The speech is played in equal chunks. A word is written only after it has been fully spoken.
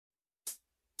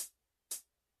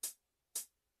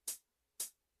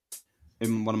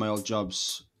in one of my old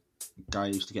jobs, a guy I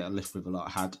used to get a lift with a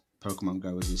lot had Pokemon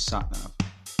Go as his sat nav.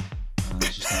 And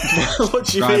it's just like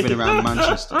driving around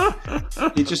Manchester.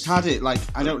 He just had it, like,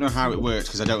 I don't know how it works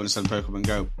because I don't understand Pokemon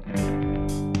Go.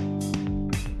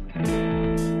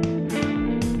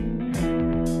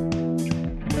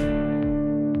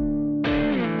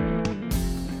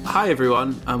 Hi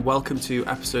everyone, and welcome to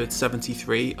episode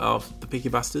 73 of the Picky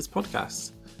Bastards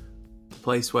podcast, the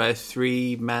place where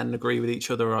three men agree with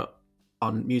each other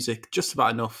on music just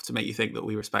about enough to make you think that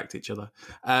we respect each other.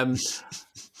 I'm Sam,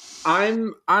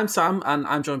 and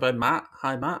I'm joined by Matt.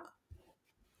 Hi, Matt.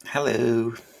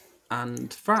 Hello.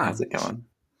 And Fran. How's it going?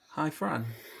 Hi, Fran.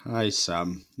 Hi,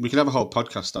 Sam. We could have a whole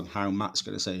podcast on how Matt's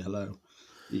going to say hello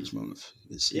each month.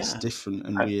 It's different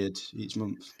and weird each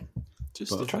month.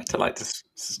 Just try to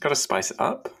it's got to spice it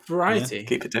up. Variety. Yeah.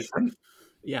 Keep it different.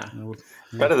 Yeah.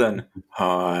 Better than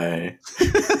hi.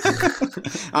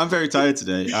 I'm very tired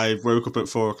today. I woke up at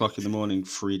 4:00 in the morning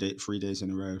 3 days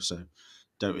in a row, so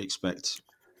don't expect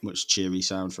much cheery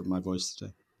sound from my voice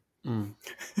today.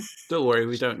 Don't worry,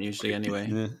 we don't usually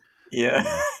anyway.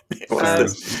 Yeah.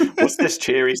 What's this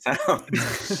cheery sound?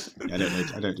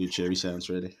 I don't do cheery sounds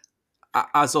really.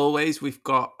 As always, we've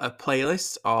got a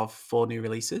playlist of 4 new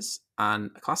releases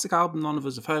and a classic album none of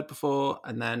us have heard before,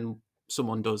 and then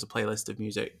someone does a playlist of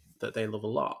music that they love a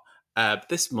lot.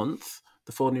 This month,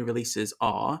 the 4 new releases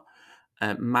are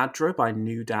Madra by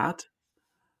New Dad,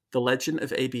 The Legend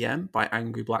of ABM by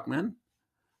Angry Black Men,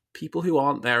 People Who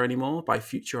Aren't There Anymore by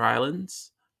Future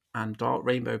Islands, and Dark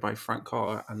Rainbow by Frank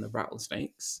Carter and the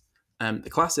Rattlesnakes. The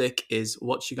classic is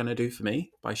What You Gonna Do For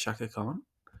Me by Shaka Khan.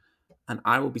 And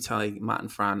I will be telling Matt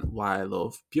and Fran why I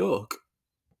love Björk.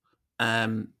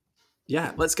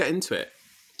 Let's get into it.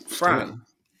 Fran,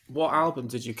 what album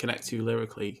did you connect to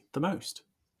lyrically the most?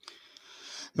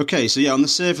 Okay, so on the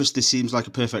surface, this seems like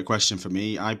a perfect question for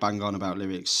me. I bang on about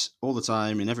lyrics all the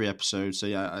time in every episode. So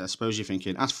I suppose you're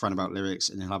thinking, ask Fran about lyrics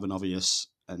and he'll have an obvious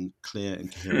and clear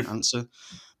and coherent answer.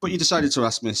 But you decided to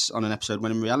ask me this on an episode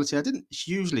when in reality I didn't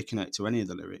hugely connect to any of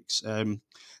the lyrics. There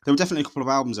were definitely a couple of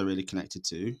albums I really connected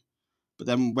to. But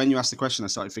then when you asked the question, I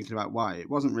started thinking about why. It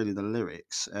wasn't really the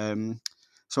lyrics.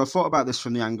 So I thought about this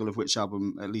from the angle of which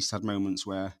album at least had moments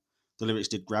where the lyrics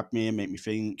did grab me and make me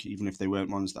think, even if they weren't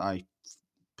ones that I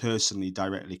personally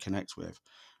directly connect with.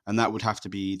 And that would have to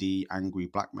be the Angry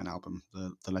Black Men album,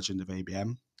 The Legend of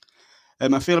ABM.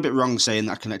 I feel a bit wrong saying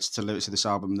that I connected to the lyrics of this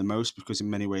album the most because in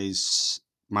many ways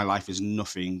my life is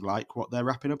nothing like what they're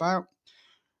rapping about.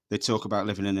 They talk about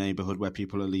living in a neighborhood where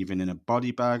people are living in a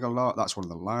body bag a lot. That's one of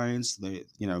the lines.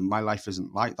 My life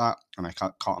isn't like that, and I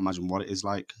can't imagine what it is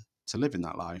like to live in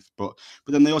that life. But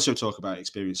then they also talk about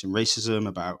experiencing racism,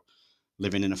 about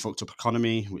living in a fucked up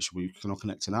economy, which we can all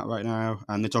connect to that right now.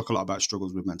 And they talk a lot about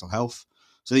struggles with mental health.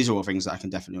 So these are all things that I can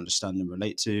definitely understand and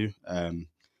relate to.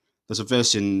 There's a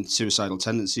verse in Suicidal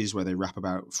Tendencies where they rap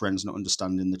about friends not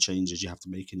understanding the changes you have to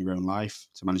make in your own life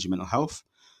to manage your mental health,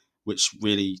 which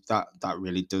really, that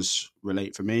really does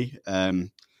relate for me.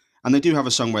 And they do have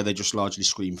a song where they just largely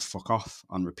scream "fuck off"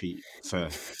 on repeat for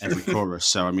every chorus.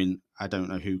 So, I mean, I don't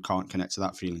know who can't connect to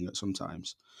that feeling at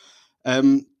sometimes.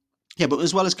 But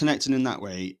as well as connecting in that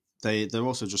way, there are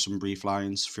also just some brief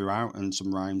lines throughout and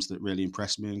some rhymes that really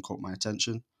impressed me and caught my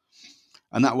attention.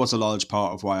 And that was a large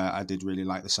part of why I did really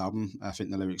like this album. I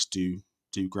think the lyrics do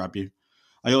grab you.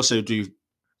 I also do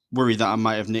worry that I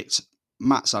might have nicked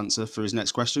Matt's answer for his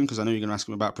next question, because I know you're going to ask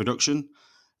him about production.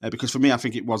 Because for me, I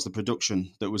think it was the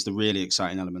production that was the really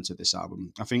exciting element of this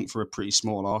album. I think for a pretty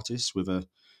small artist with a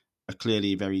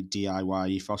clearly very DIY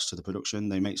ethos to the production,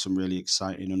 they make some really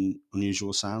exciting and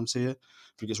unusual sounds here.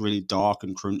 I think it's really dark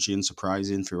and crunchy and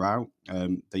surprising throughout.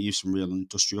 They use some real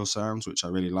industrial sounds, which I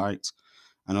really liked.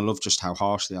 And I love just how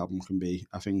harsh the album can be.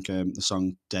 I think the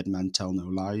song Dead Men Tell No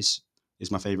Lies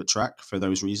is my favourite track for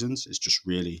those reasons. It's just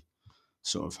really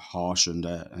sort of harsh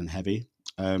and heavy.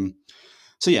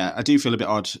 I do feel a bit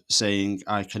odd saying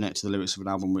I connect to the lyrics of an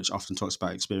album which often talks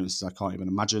about experiences I can't even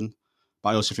imagine. But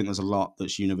I also think there's a lot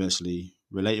that's universally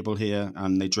relatable here,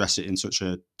 and they dress it in such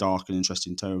a dark and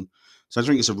interesting tone. So I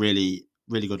think it's a really,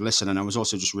 really good listen. And I was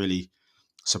also just really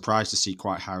surprised to see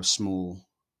quite how small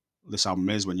this album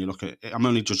is when you look at it. I'm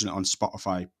only judging it on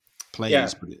Spotify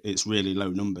plays, but it's really low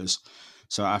numbers.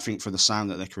 So I think for the sound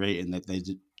that they're creating, they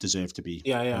deserve to be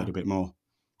heard a bit more,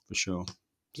 for sure.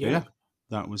 So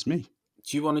that was me.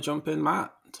 Do you want to jump in,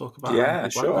 Matt? Talk about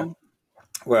sure. Blackman?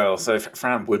 Well, so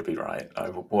Fran would be right. I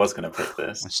was going to pick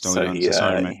this, so he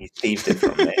thieved it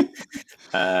from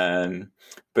me.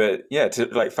 But yeah,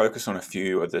 to focus on a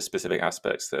few of the specific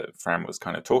aspects that Fran was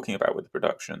kind of talking about with the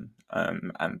production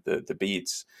and the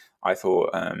beats, I thought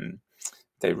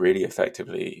they really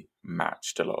effectively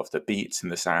matched a lot of the beats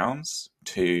and the sounds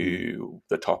to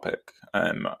the topic.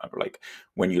 Like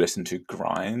when you listen to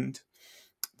Grind,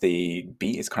 the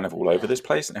beat is kind of all over this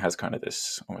place, and it has kind of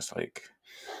this almost like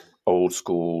old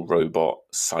school robot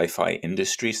sci-fi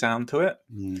industry sound to it.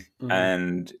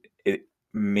 And it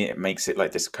makes it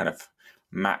like this kind of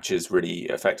matches really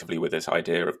effectively with this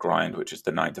idea of grind, which is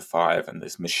the 9 to 5 and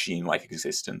this machine-like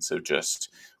existence of just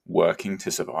working to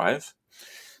survive.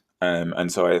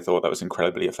 And so I thought that was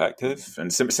incredibly effective.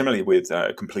 And similarly with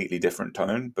a completely different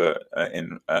tone, but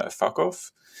in Fuck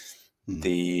Off,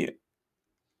 the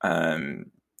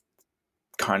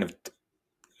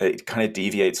it kind of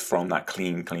deviates from that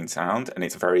clean sound, and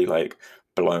it's very like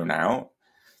blown out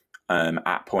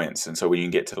at points. And so when you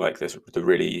get to like the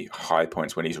really high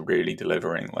points when he's really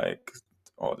delivering, like,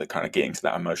 or they're kind of getting to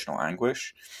that emotional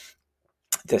anguish,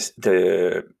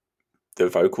 the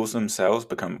vocals themselves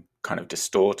become kind of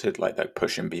distorted, like they're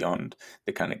pushing beyond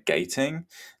the kind of gating,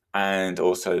 and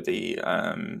also the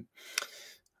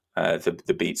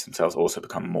beats themselves also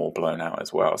become more blown out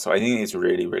as well. So I think it's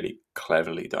really, really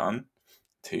cleverly done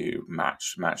to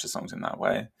match the songs in that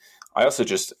way. I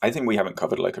think we haven't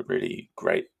covered like a really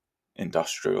great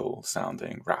industrial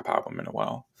sounding rap album in a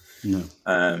while. No.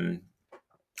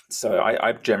 So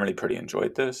I generally pretty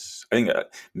enjoyed this. I think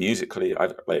musically, I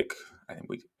think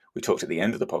we talked at the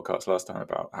end of the podcast last time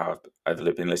about how I've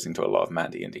been listening to a lot of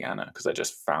Mandy Indiana because I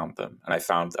just found them, and I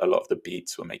found a lot of the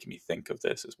beats were making me think of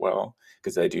this as well,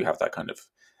 because they do have that kind of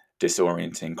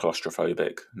disorienting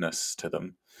claustrophobicness to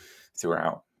them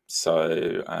throughout.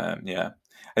 So yeah,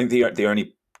 I think the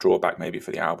only drawback maybe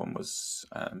for the album was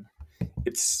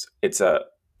it's at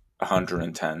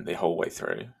 110 the whole way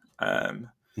through, and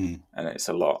it's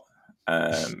a lot.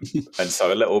 And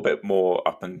so a little bit more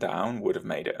up and down would have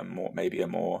made it maybe a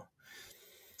more,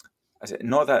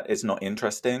 not that it's not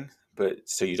interesting, but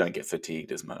so you don't get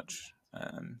fatigued as much.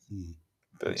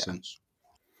 But Makes sense.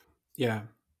 Yeah.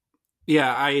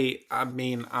 I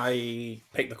mean, I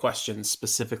picked the question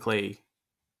specifically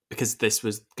because this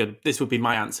would be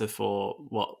my answer for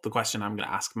what the question I'm going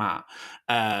to ask Matt.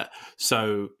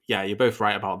 So yeah, you're both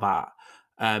right about that.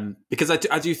 Because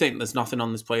I do think there's nothing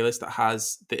on this playlist that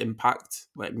has the impact,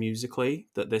 like musically,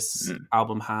 that this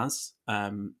album has.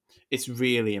 It's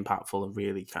really impactful and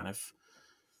really kind of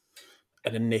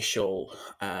an initial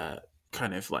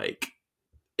kind of like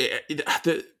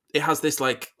it has this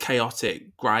like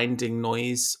chaotic grinding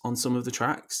noise on some of the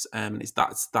tracks. It's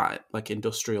that like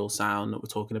industrial sound that we're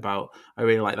talking about. I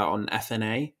really like that on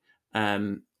FNA.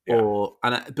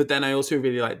 But then I also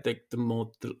really like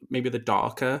maybe the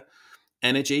darker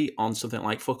energy on something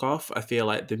like Fuck Off. I feel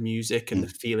like the music and the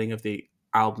feeling of the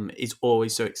album is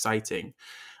always so exciting.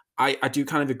 I do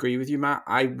kind of agree with you, Matt.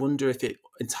 I wonder if it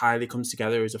entirely comes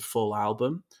together as a full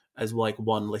album, as like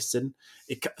one listen.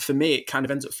 For me, it kind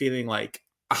of ends up feeling like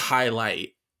a highlight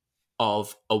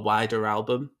of a wider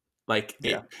album. Like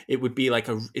it would be like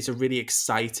it's a really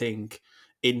exciting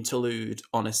interlude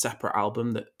on a separate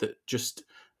album that just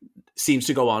seems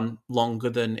to go on longer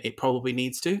than it probably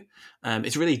needs to.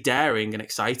 It's really daring and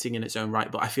exciting in its own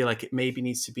right, but I feel like it maybe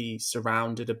needs to be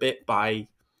surrounded a bit by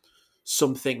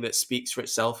something that speaks for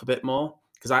itself a bit more.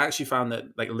 Because I actually found that,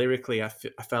 like, lyrically, I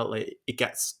felt like it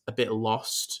gets a bit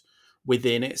lost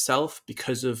within itself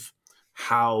because of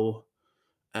how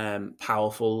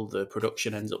powerful the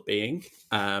production ends up being.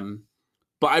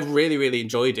 But I really, really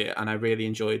enjoyed it, and I really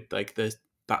enjoyed like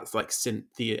that's like synth,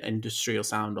 the industrial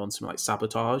sound on something like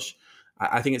Sabotage.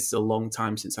 I think it's a long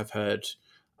time since I've heard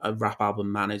a rap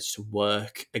album manage to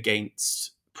work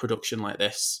against production like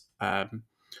this. I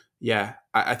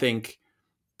think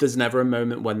there's never a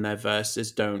moment when their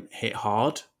verses don't hit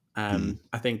hard. I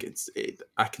think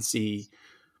I can see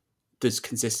there's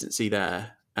consistency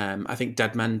there. I think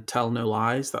Dead Men Tell No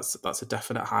Lies. That's a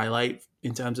definite highlight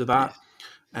in terms of that.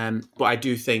 But I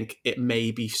do think it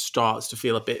maybe starts to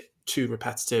feel a bit too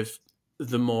repetitive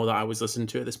the more that I was listening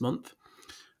to it this month.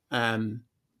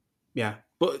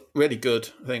 But really good.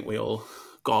 I think we all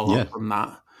got a lot from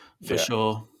that for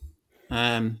sure.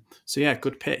 So yeah,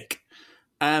 good pick.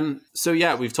 So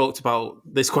yeah, we've talked about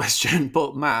this question,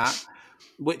 but Matt,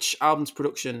 which album's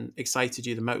production excited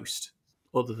you the most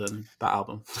other than that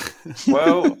album?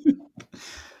 Well,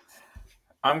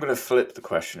 I'm going to flip the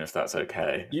question if that's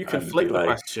okay. You can flip the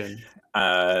question.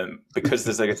 Because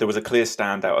there was a clear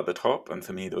standout at the top, and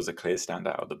for me there was a clear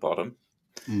standout at the bottom.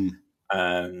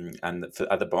 And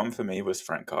at the bottom for me was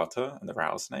Frank Carter and the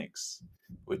Rattlesnakes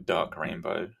with Dark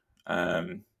Rainbow.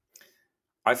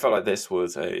 I felt like this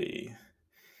was a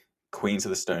Queens of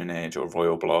the Stone Age or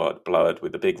Royal Blood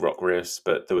with the big rock riffs,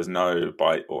 but there was no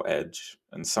bite or edge.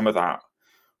 And some of that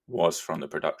was from the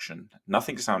production.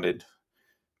 Nothing sounded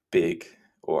big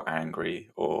or angry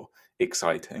or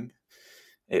exciting.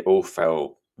 It all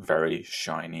felt very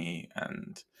shiny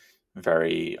and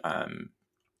very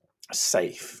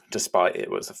safe, despite it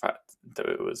was the fact that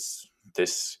it was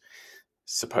this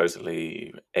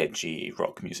supposedly edgy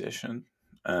rock musician.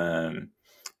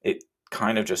 It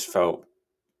kind of just felt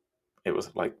it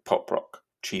was like pop rock,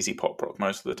 cheesy pop rock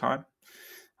most of the time.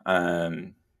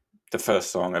 The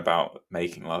first song about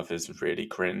making love is really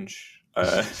cringe.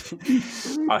 I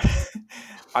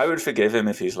would forgive him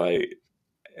if he's like,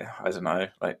 I don't know,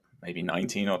 like maybe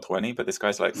 19 or 20, but this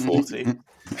guy's like 40.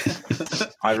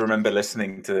 I remember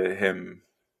listening to him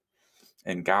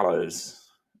in Gallows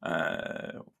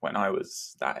when I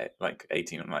was that like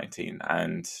 18 or 19,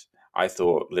 and I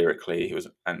thought lyrically he was,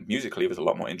 and musically he was a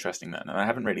lot more interesting then, and I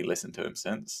haven't really listened to him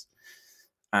since.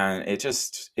 And it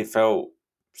felt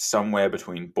somewhere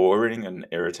between boring and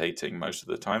irritating most of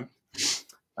the time.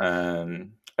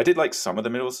 I did like some of the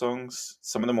middle songs.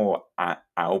 Some of the more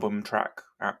album track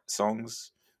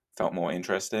songs felt more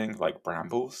interesting, like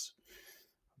Brambles.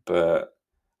 But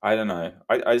I don't know.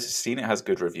 I've seen it has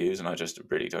good reviews, and I just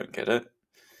really don't get it.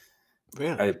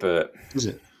 Really? But Is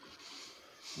it?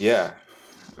 yeah,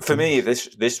 for me,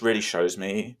 this really shows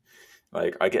me.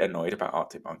 Like, I get annoyed about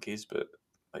Arctic Monkeys, but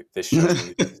like this shows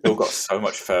me they've still got so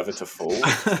much further to fall.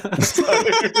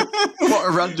 What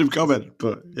a random comment,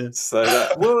 but yeah. So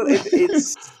that, well,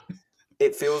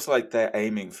 it feels like they're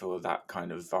aiming for that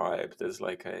kind of vibe. There's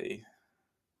like a.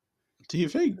 Do you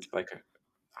think?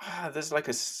 There's like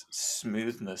a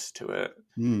smoothness to it,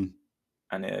 Mm.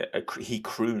 and he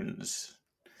croons.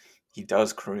 He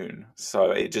does croon,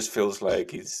 so it just feels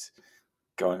like he's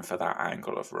going for that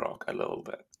angle of rock a little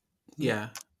bit. Yeah.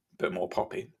 A bit more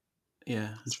poppy.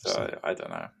 Yeah. So I don't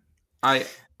know.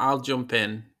 I'll jump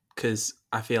in because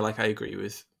I feel like I agree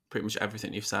with pretty much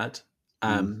everything you've said.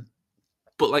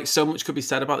 But like so much could be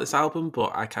said about this album,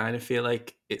 but I kind of feel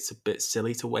like it's a bit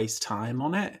silly to waste time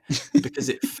on it because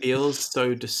it feels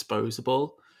so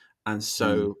disposable and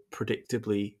so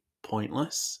predictably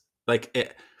pointless. Like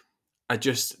I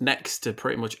just, next to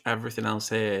pretty much everything else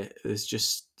here, there's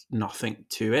just nothing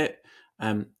to it.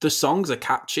 The songs are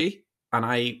catchy, and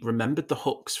I remembered the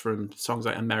hooks from songs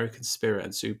like American Spirit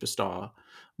and Superstar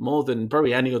more than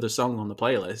probably any other song on the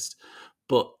playlist.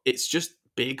 But it's just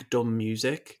big, dumb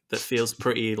music that feels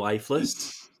pretty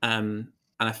lifeless. And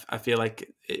I feel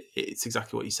like it's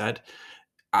exactly what you said.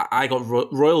 I got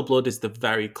Royal Blood is the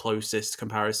very closest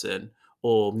comparison,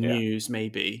 or Muse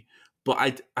maybe, but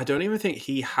I don't even think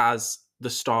he has the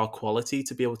star quality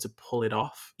to be able to pull it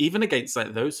off, even against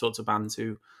like those sorts of bands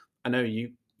who I know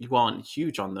you aren't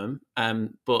huge on them,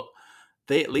 but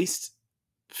they at least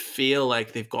feel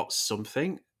like they've got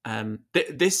something.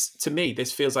 This to me,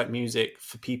 this feels like music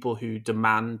for people who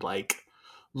demand like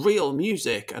real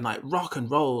music and like rock and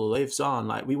roll lives on.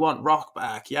 Like we want rock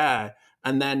back, yeah.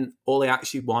 And then all they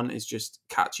actually want is just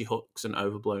catchy hooks and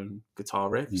overblown guitar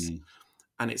riffs.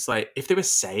 And it's like, if they were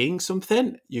saying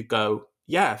something, you go,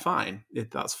 yeah, fine,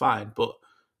 that's fine. But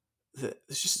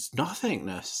there's just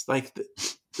nothingness. Like,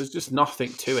 there's just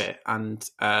nothing to it. And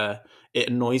it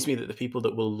annoys me that the people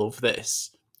that will love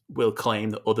this will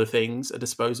claim that other things are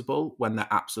disposable when they're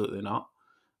absolutely not.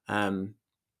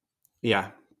 Yeah.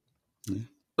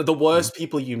 But the worst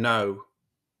people you know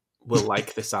will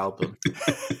like this album.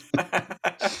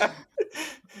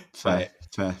 Fair.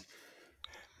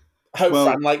 Hope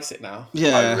Fran likes it now.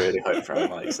 Yeah, I really hope Fran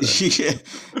likes it. Yeah.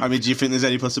 I mean, do you think there's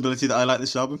any possibility that I like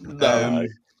this album? No.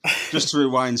 Just to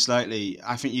rewind slightly,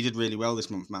 I think you did really well this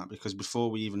month, Matt, because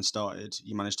before we even started,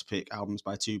 you managed to pick albums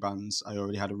by two bands I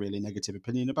already had a really negative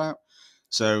opinion about.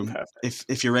 So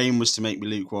if your aim was to make me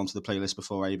lukewarm to the playlist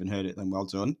before I even heard it, then well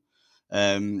done.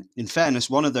 In fairness,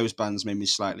 one of those bands made me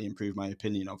slightly improve my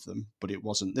opinion of them, but it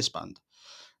wasn't this band.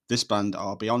 This band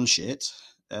are beyond shit.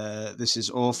 This is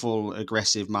awful,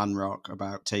 aggressive man rock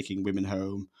about taking women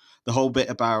home. The whole bit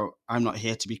about I'm not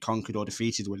here to be conquered or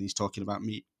defeated when he's talking about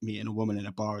meeting a woman in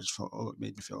a bar, it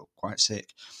made me feel quite sick.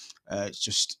 It's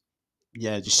just,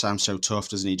 it just sounds so tough,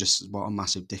 doesn't he? Just what a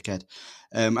massive dickhead.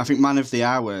 I think Man of the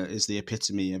Hour is the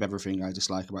epitome of everything I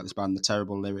dislike about this band. The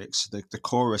terrible lyrics, the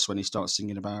chorus when he starts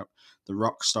singing about the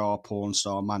rock star, porn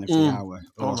star, man of the hour.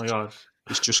 Oh my God.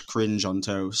 It's just cringe on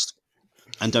toast.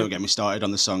 And don't get me started on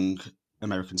the song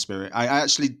American Spirit. I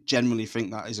actually genuinely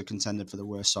think that is a contender for the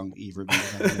worst song either of you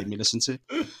have ever made me listen to.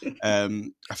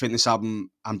 I think this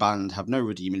album and band have no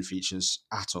redeeming features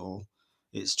at all.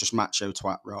 It's just macho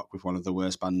twat rock with one of the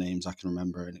worst band names I can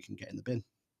remember, and it can get in the bin.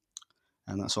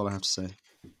 And that's all I have to say.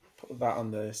 Put that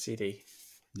on the CD.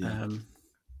 Yeah.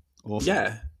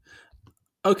 Yeah.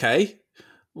 Okay.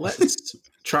 Let's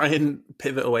try and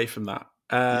pivot away from that.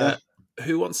 Yeah.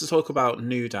 Who wants to talk about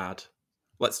New Dad?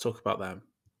 Let's talk about them.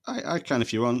 I can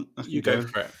if you want. I can You go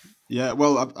for it. Yeah,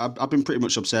 well, I've been pretty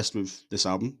much obsessed with this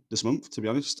album this month, to be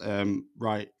honest.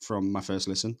 Right from my first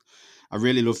listen, I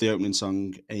really love the opening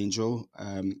song "Angel,"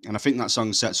 and I think that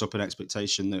song sets up an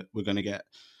expectation that we're going to get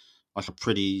like a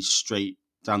pretty straight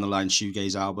down the line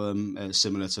shoegaze album,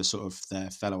 similar to sort of their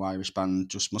fellow Irish band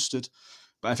Just Mustard.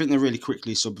 But I think they really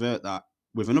quickly subvert that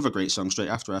with another great song straight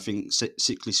after. I think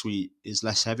 "Sickly Sweet" is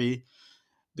less heavy.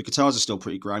 The guitars are still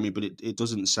pretty grimy, but it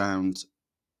doesn't sound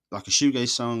like a shoegaze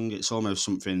song. It's almost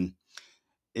something.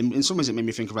 In some ways, it made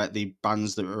me think of like the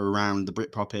bands that were around the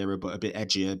Britpop era, but a bit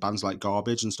edgier. Bands like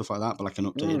Garbage and stuff like that, but like an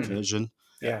updated version.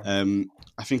 Yeah.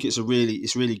 I think it's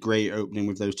really great opening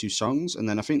with those two songs, and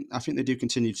then I think they do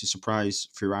continue to surprise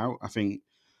throughout. I think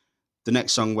the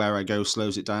next song, Where I Go,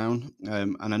 slows it down,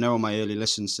 and I know on my early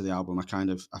listens to the album,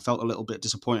 I felt a little bit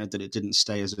disappointed that it didn't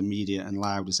stay as immediate and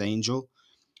loud as Angel,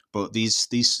 but these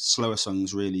slower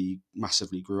songs really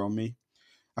massively grew on me.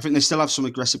 I think they still have some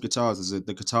aggressive guitars.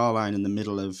 The guitar line in the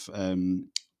middle of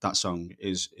that song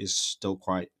is still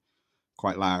quite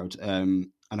loud, and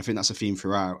I think that's a theme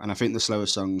throughout. And I think the slower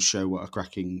songs show what a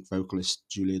cracking vocalist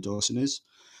Julia Dawson is.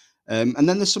 And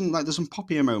then there's some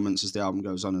poppier moments as the album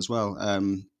goes on as well.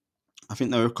 I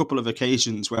think there are a couple of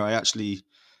occasions where I actually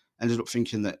ended up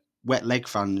thinking that Wet Leg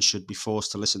fans should be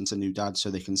forced to listen to New Dad so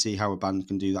they can see how a band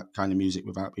can do that kind of music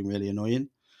without being really annoying.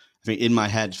 I think In My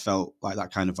Head felt like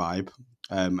that kind of vibe.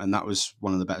 And that was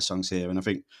one of the better songs here. And I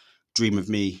think Dream of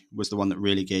Me was the one that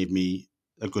really gave me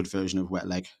a good version of Wet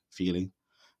Leg feeling.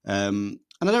 And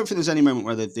I don't think there's any moment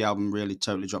where the album really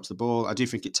totally drops the ball. I do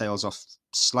think it tails off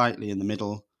slightly in the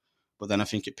middle, but then I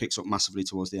think it picks up massively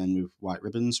towards the end with White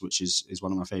Ribbons, which is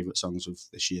one of my favourite songs of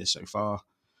this year so far.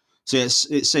 So yeah,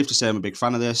 it's safe to say I'm a big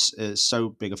fan of this. It's so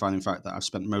big a fan, in fact, that I've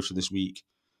spent most of this week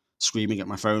screaming at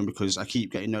my phone because I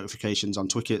keep getting notifications on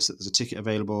Twickets that there's a ticket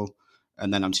available,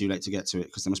 and then I'm too late to get to it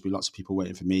because there must be lots of people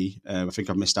waiting for me. I think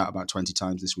I've missed out about 20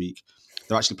 times this week.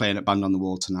 They're actually playing at Band on the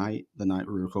Wall tonight, the night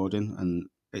we're recording, and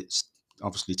it's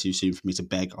obviously too soon for me to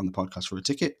beg on the podcast for a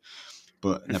ticket,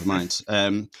 but never mind.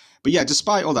 But yeah,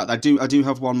 despite all that, I do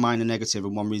have one minor negative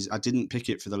and one reason I didn't pick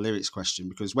it for the lyrics question,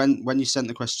 because when you sent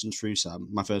the question through, Sam,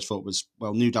 my first thought was,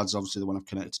 well, New Dad's obviously the one I've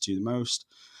connected to the most.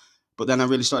 But then I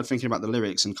really started thinking about the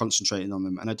lyrics and concentrating on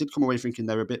them. And I did come away thinking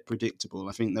they're a bit predictable.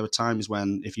 I think there were times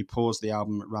when if you pause the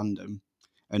album at random,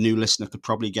 a new listener could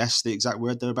probably guess the exact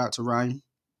word they're about to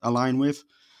align with.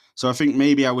 So I think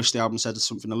maybe I wish the album said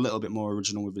something a little bit more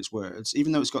original with its words,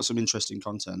 even though it's got some interesting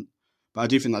content. But I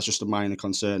do think that's just a minor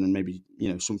concern and maybe,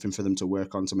 something for them to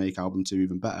work on to make album 2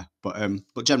 even better.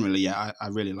 But generally, yeah, I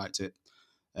really liked it.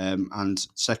 And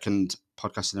second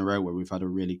podcast in a row where we've had a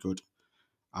really good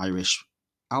Irish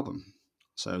album.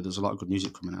 So there's a lot of good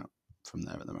music coming out from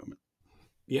there at the moment.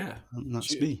 Yeah. And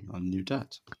that's me on New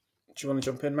Dad. Do you want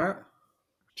to jump in, Matt?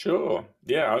 Sure.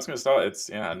 Yeah, I was going to start. It's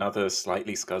another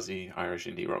slightly scuzzy Irish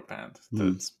indie rock band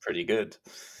that's pretty good.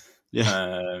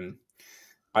 Yeah.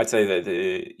 I'd say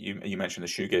that you mentioned the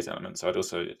shoegaze element, so I'd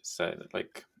also say that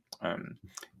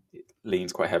it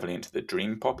leans quite heavily into the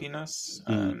dream poppiness.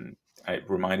 It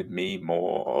reminded me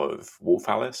more of Wolf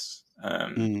Alice,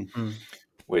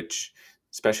 which,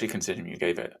 especially considering you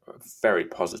gave it a very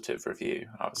positive review,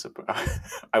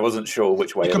 I wasn't sure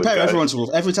which way. You compare everyone to Wolf.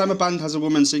 Every time a band has a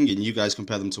woman singing, you guys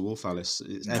compare them to Wolf Alice.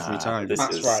 Every time.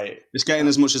 That's right. It's getting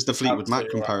as much as the Fleetwood Mac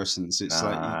comparisons. It's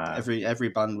like every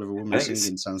band with a woman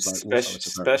singing sounds like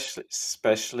Wolf Alice.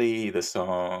 Especially the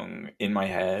song "In My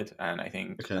Head" and I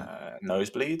think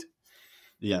 "Nosebleed."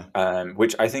 Yeah.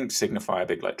 Which I think signify a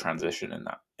big transition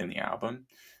in the album.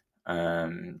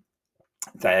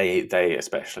 They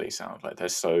especially sound like they're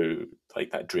so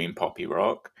like that dream poppy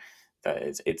rock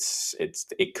that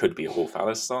it could be a Wolf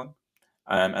Alice song,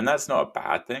 and that's not a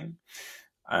bad thing.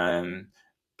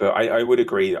 But I would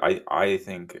agree. I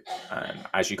think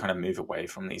as you kind of move away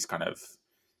from these kind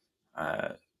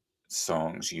of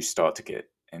songs, you start to get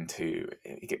into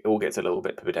it all gets a little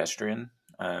bit pedestrian.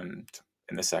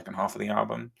 In the second half of the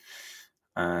album,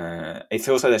 it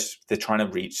feels like they're trying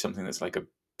to reach something that's like a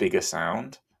bigger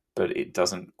sound, but it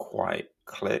doesn't quite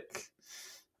click.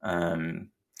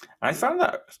 I found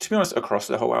that, to be honest, across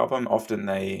the whole album, often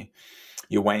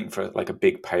you're waiting for like a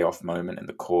big payoff moment in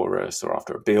the chorus or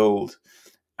after a build,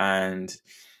 and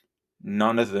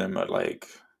none of them are like,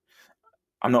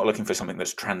 I'm not looking for something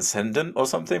that's transcendent or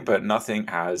something, but nothing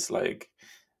has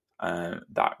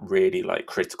that really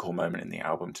critical moment in the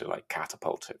album to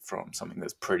catapult it from something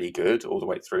that's pretty good all the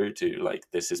way through to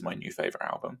this is my new favorite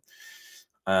album.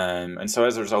 And so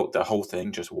as a result, the whole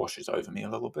thing just washes over me a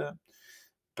little bit.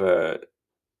 But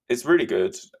it's really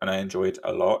good, and I enjoyed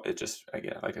a lot. It just,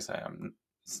 again, like I say,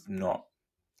 it's not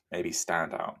maybe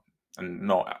stand out, and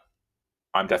not.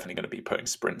 I'm definitely going to be putting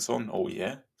sprints on all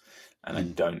year, and I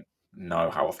don't know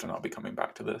how often I'll be coming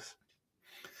back to this.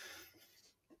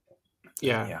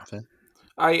 Yeah. Fair.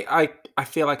 I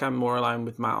feel like I'm more aligned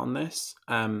with Matt on this.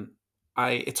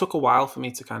 It took a while for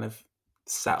me to kind of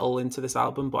settle into this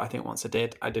album, but I think once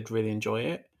I did really enjoy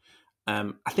it.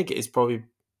 I think it is probably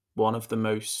one of the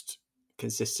most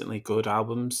consistently good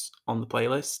albums on the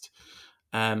playlist.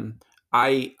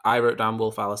 I wrote down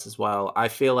Wolf Alice as well. I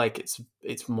feel like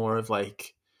it's more of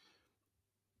like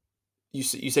you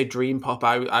say dream pop.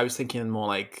 I was thinking more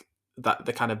like that,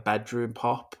 the kind of bedroom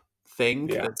pop thing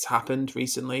that's happened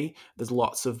recently. There's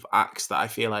lots of acts that I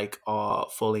feel like are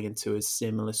falling into a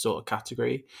similar sort of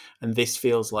category, and this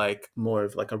feels like more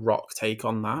of like a rock take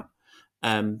on that.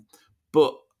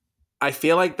 But I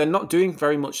feel like they're not doing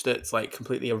very much that's like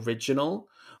completely original,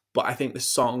 but I think the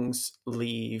songs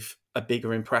leave a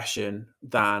bigger impression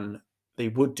than they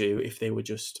would do if they were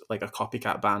just like a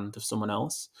copycat band of someone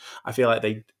else. I feel like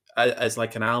they, as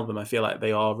like an album, I feel like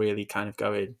they are really kind of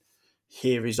going,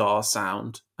 here is our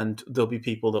sound, and there'll be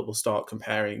people that will start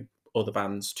comparing other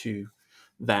bands to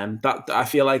them. That I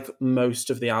feel like most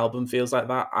of the album feels like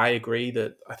that. I agree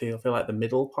that I feel like the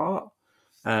middle part.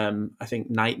 I think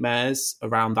Nightmares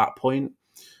around that point.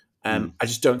 I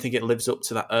just don't think it lives up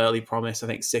to that early promise. I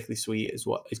think Sickly Sweet is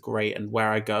what is great, and Where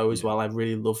I Go as well. I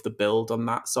really love the build on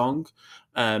that song,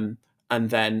 and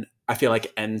then I feel like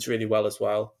it ends really well as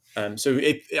well. So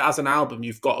as an album,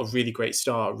 you've got a really great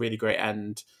start, a really great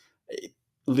end. It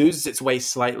loses its way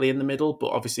slightly in the middle,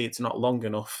 but obviously it's not long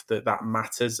enough that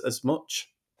matters as much.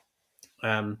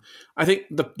 I think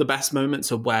the best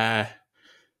moments are where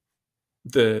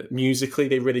musically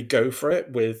they really go for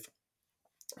it with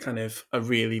kind of a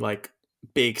really like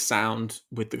big sound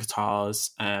with the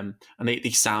guitars, and they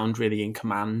sound really in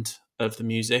command of the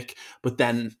music, but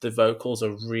then the vocals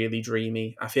are really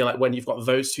dreamy. I feel like when you've got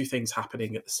those two things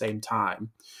happening at the same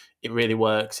time, it really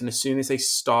works. And as soon as they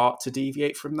start to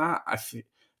deviate from that, I feel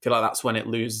like that's when it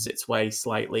loses its way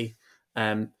slightly.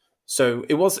 So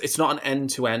it's not an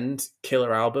end-to-end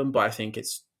killer album, but I think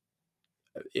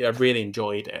I really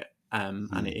enjoyed it.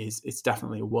 And it's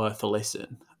definitely worth a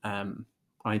listen.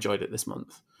 I enjoyed it this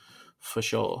month for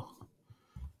sure.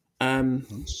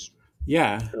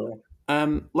 Yeah. Sure.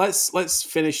 Let's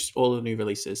finish all the new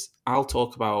releases. I'll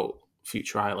talk about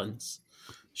Future Islands,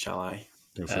 shall I?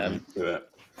 Go for it, mate. Do it.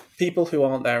 People who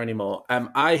aren't there anymore.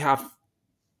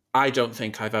 I don't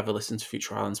think I've ever listened to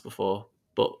Future Islands before,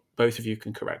 but both of you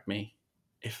can correct me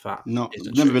if that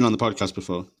isn't Never true. been on the podcast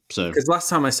before, so Because last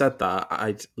time I said that,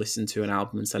 I'd listened to an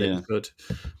album and said it was good.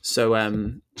 So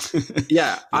but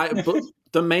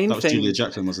the main that was thing, Julia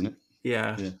Jackson, wasn't it?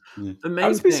 yeah. The I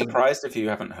main would be thing, surprised if you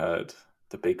haven't heard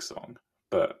the big song,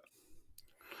 but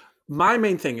my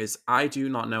main thing is I do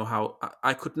not know how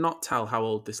I could not tell how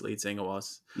old this lead singer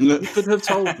was. You could have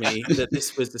told me that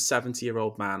this was the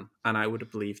 70-year-old man, and I would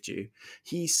have believed you.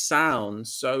 He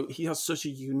has such a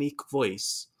unique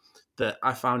voice that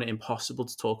I found it impossible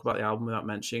to talk about the album without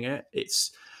mentioning it.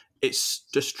 It's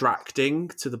distracting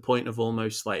to the point of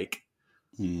almost like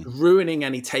ruining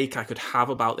any take I could have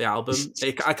about the album.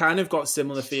 I kind of got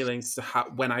similar feelings to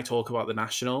when I talk about The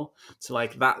National, to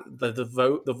like that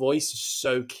the voice is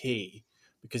so key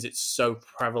because it's so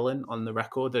prevalent on the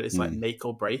record that it's like make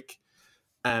or break.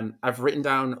 I've written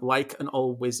down like an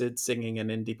old wizard singing an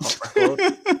indie pop record.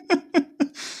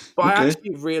 But I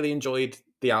actually really enjoyed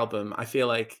the album. I feel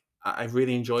like I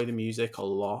really enjoy the music a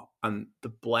lot, and the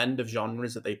blend of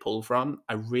genres that they pull from.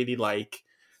 I really like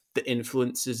the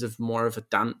influences of more of a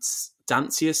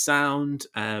dancier sound.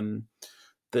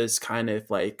 There's kind of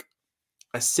like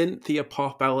a synthia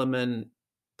pop element.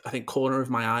 I think Corner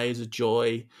of My Eye is a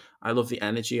joy. I love the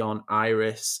energy on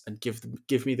Iris and Give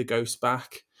Me the Ghost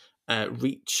Back.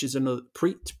 Reach is another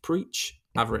preach.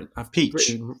 I've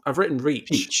written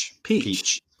Reach.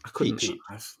 Peach. I couldn't. Peach.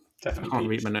 I can't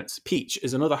read my notes. Peach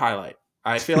is another highlight.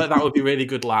 I feel like that would be really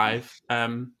good live.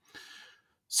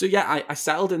 So yeah, I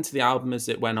settled into the album as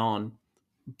it went on,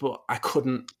 but I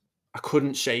couldn't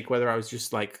shake whether I was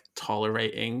just like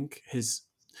tolerating his.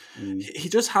 He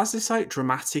just has this like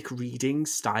dramatic reading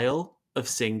style of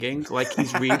singing, like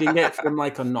he's reading it from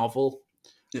like a novel,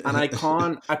 and I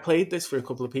can't. I played this for a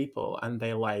couple of people, and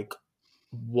they're like,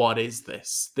 "What is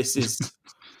this? This is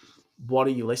what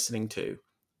are you listening to?"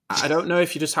 I don't know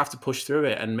if you just have to push through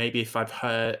it, and maybe if I'd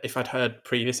heard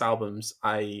previous albums,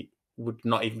 I would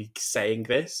not even be saying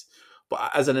this.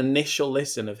 But as an initial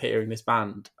listen of hearing this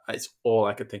band, it's all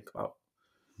I could think about.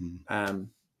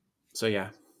 So yeah,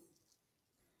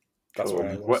 that's where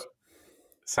I was.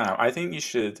 Sam, I think you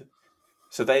should.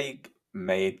 So they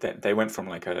went from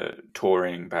like a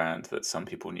touring band that some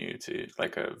people knew to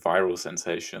like a viral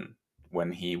sensation when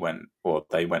they went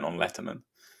on Letterman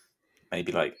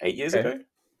maybe like 8 years Okay.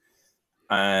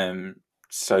 ago.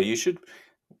 So you should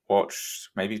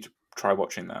maybe try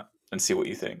watching that and see what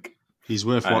you think. He's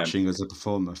worth watching as a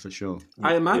performer for sure.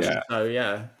 I imagine Yeah. so,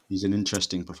 yeah. He's an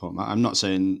interesting performer. I'm not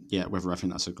saying whether I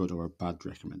think that's a good or a bad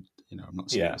recommend. I'm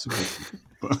not saying that's a good thing.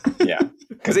 But Yeah,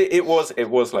 because it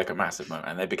was like a massive moment,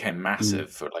 and they became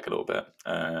massive for like a little bit.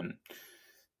 And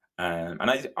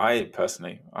I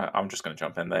personally, I'm just going to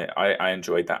jump in there. I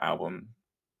enjoyed that album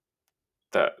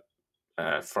that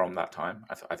from that time.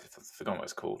 I've forgotten what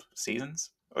it's called.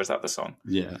 Seasons, or is that the song?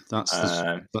 Yeah, that's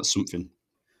something.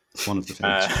 It's one of the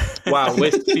favorites. Wow,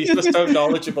 we're so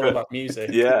knowledgeable about music.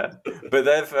 Yeah, but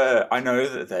I know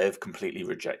that they've completely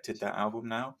rejected that album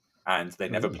now, and they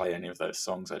never play any of those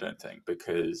songs. I don't think,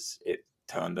 because it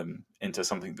turned them into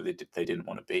something that they didn't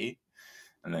want to be,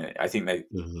 and I think they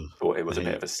thought it was a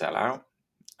bit of a sellout,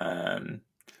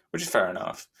 which is fair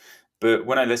enough. But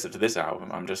when I listen to this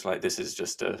album, I'm just like, this is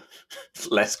just a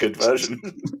less good version.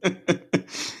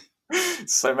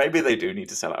 So maybe they do need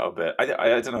to sell out a bit.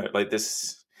 I don't know, like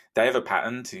this. They have a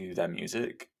pattern to their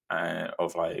music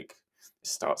of like, it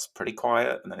starts pretty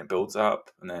quiet and then it builds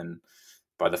up, and then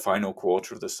by the final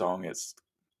quarter of the song it's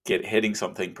hitting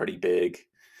something pretty big,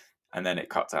 and then it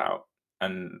cuts out.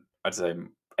 And I'd say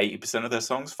 80% of their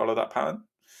songs follow that pattern.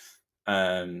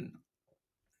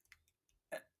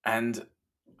 And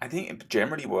I think it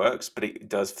generally works, but it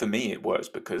does, for me, it works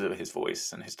because of his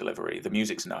voice and his delivery. The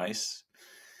music's nice,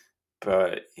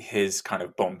 but his kind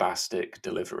of bombastic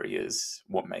delivery is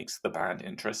what makes the band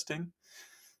interesting.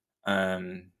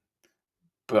 But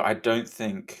I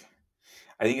think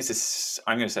it's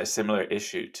I'm going to say a similar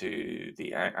issue to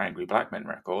the Angry Black Men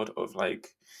record of like,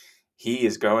 he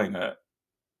is going at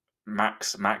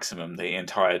maximum the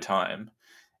entire time.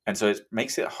 And so it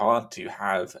makes it hard to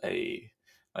have a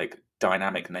like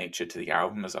dynamic nature to the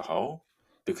album as a whole,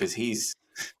 because he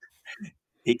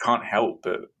can't help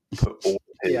but put all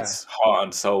his heart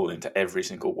and soul into every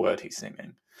single word he's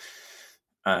singing.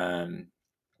 And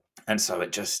so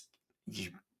it just, you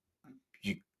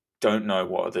don't know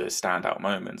what are the standout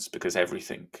moments, because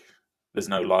there's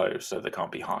no lows, so there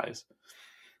can't be highs.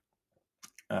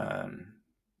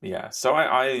 So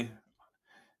I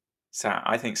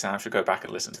think Sam should go back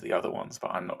and listen to the other ones, but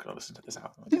I'm not going to listen to this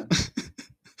album again.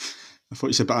 I thought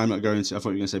you said, but I'm not going to. I thought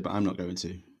you were going to say, but I'm not going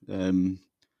to.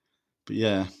 But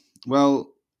yeah,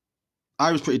 well,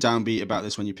 I was pretty downbeat about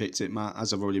this when you picked it, Matt.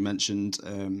 As I've already mentioned,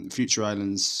 Future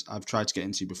Islands I've tried to get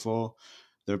into before.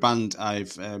 They're a band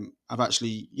I've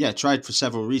actually tried for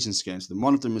several reasons to get into them.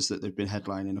 One of them is that they've been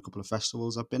headlining a couple of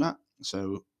festivals I've been at,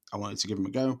 so I wanted to give them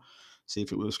a go, see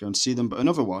if it was going to see them. But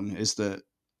another one is that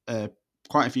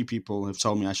quite a few people have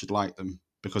told me I should like them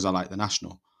because I like The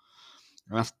National.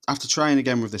 And after trying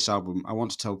again with this album, I want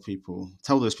to tell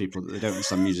those people that they don't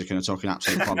understand music and are talking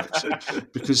absolute bollocks.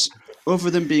 Because other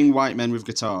than being white men with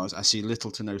guitars, I see little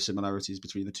to no similarities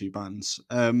between the two bands.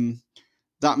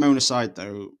 That moan aside,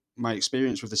 though, my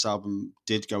experience with this album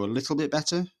did go a little bit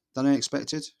better than I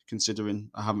expected, considering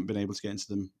I haven't been able to get into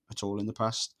them at all in the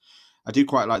past. I do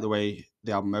quite like the way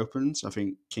the album opens. I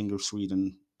think King of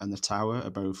Sweden and The Tower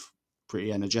are both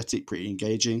pretty energetic, pretty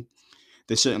engaging.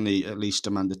 They certainly at least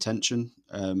demand attention.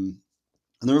 And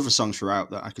there are other songs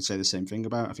throughout that I could say the same thing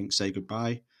about. I think Say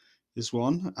Goodbye is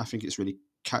one. I think it's really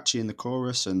catchy in the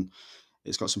chorus, and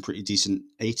it's got some pretty decent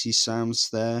 80s sounds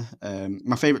there.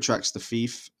 My favourite track's The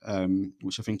Thief,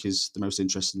 which I think is the most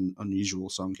interesting, unusual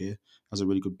song here. Has a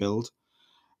really good build.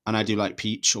 And I do like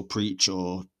Peach or Preach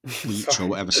or Reach or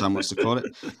whatever Sam wants to call it.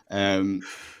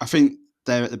 I think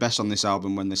they're at the best on this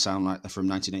album when they sound like they're from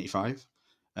 1985.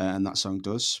 And that song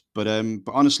does. But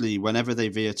honestly, whenever they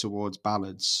veer towards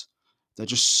ballads, they're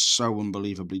just so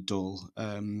unbelievably dull.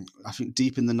 I think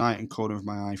Deep in the Night and Corner of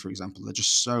My Eye, for example, they're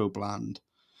just so bland.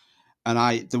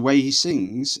 And the way he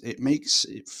sings, it makes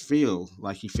it feel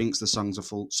like he thinks the songs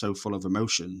are so full of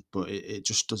emotion, but it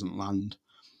just doesn't land.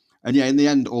 And yeah, in the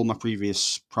end, all my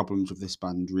previous problems with this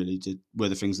band really were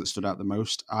the things that stood out the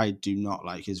most. I do not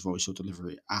like his voice or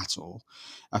delivery at all.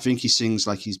 I think he sings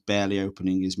like he's barely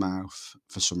opening his mouth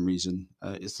for some reason.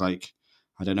 It's like,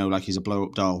 I don't know, like he's a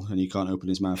blow-up doll and he can't open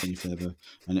his mouth any further,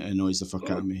 and it annoys the fuck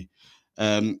out of me.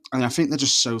 And I think they're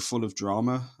just so full of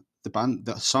drama.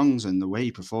 The songs and the way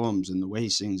he performs and the way he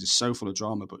sings is so full of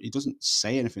drama, but he doesn't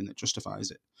say anything that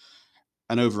justifies it.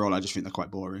 And overall, I just think they're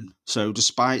quite boring. So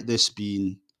despite this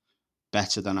being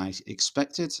better than I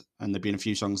expected, and there being a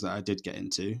few songs that I did get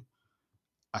into,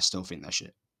 I still think they're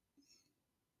shit.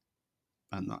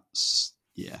 And that's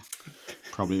Yeah,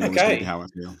 probably always going to be how I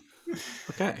feel.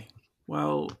 Okay.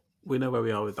 Well, we know where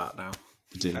we are with that now.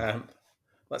 We do.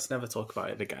 Let's never talk about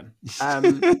it again.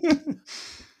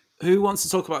 Who wants to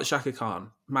talk about Shaka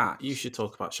Khan? Matt, you should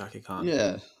talk about Shaka Khan.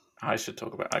 Yeah. I should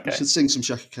talk about. You Okay. should sing some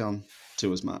Shaka Khan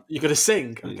to us, Matt. You're gonna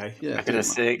sing, okay? Yeah, I'm gonna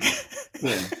sing.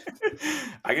 Yeah.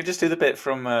 I could just do the bit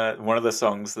from one of the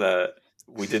songs that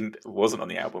wasn't on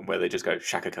the album where they just go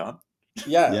Shaka Khan.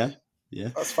 Yeah. Yeah.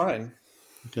 That's fine.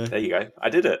 Okay. There you go. I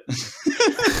did it.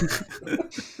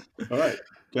 All right.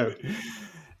 Go.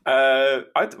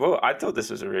 I thought this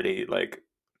was a really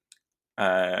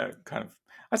kind of,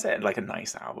 I'd say like a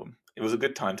nice album. It was a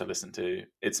good time to listen to.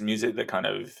 It's music that kind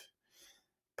of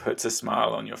puts a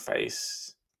smile on your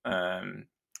face.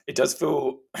 It does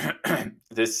feel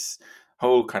this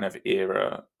whole kind of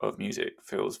era of music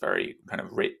feels very kind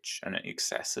of rich and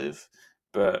excessive,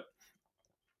 but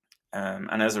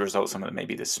and as a result, some of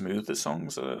maybe the smoother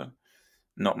songs are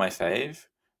not my fave,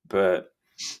 but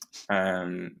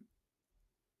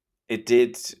it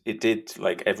did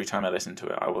like every time I listened to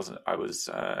it, I was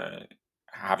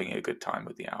having a good time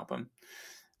with the album.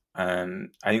 I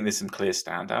think there's some clear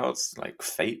standouts, like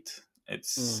Fate.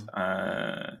 It's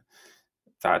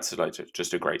that's like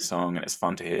just a great song, and it's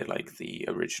fun to hear like the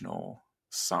original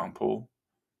sample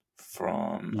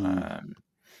from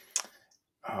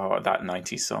that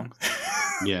 90s song.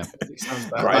 Yeah.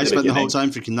 Right I spent the whole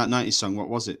time thinking that 90s song, what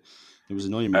was it? It was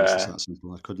annoying me. It's that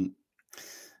simple. I couldn't.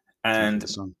 And the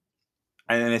song.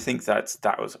 And I think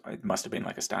it must have been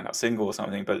like a standout single or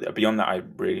something. But beyond that, I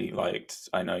really liked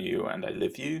I Know You and I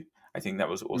Live You. I think that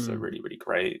was also really, really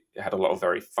great. It had a lot of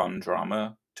very fun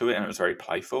drama to it, and it was very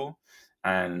playful.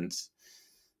 And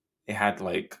it had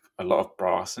like a lot of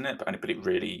brass in it, but it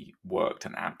really worked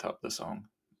and amped up the song.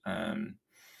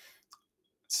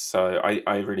 So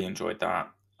I really enjoyed that.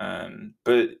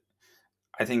 But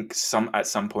I think at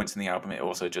some points in the album, it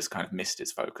also just kind of missed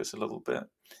its focus a little bit.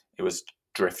 It was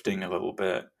drifting a little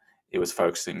bit. It was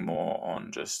focusing more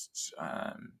on just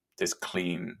this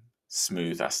clean,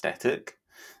 smooth aesthetic,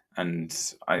 and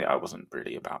I wasn't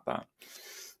really about that.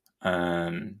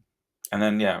 And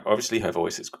then obviously her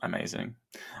voice is amazing.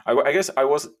 I guess I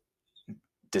was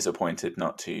disappointed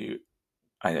not to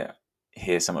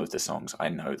hear some of the songs I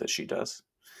know that she does.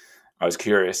 I was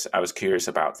curious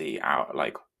about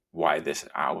why this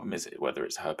album is it, whether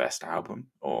it's her best album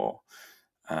or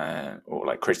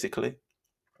like critically,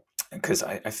 because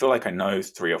I feel like I know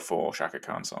 3 or 4 Shaka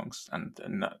Khan songs,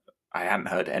 and I hadn't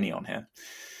heard any on here.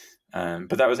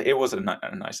 But it was a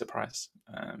nice surprise.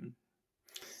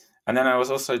 And then I was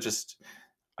also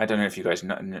I don't know if you guys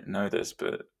know this,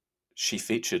 but she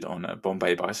featured on a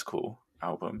Bombay Bicycle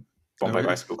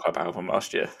Bicycle Club album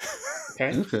last year.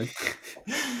 Okay.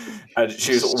 And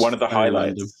she was one of the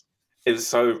highlights. Random.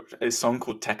 It's a song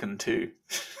called Tekken 2.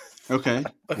 Okay.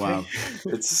 Wow.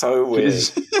 It's so weird.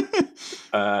 It's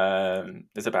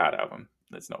a bad album.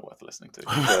 It's not worth listening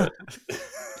to.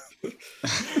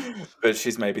 But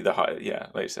she's maybe the highlight. Yeah,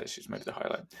 like you say, she's maybe the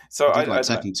highlight. So I like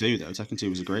Tekken 2 though. Tekken 2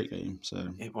 was a great game. So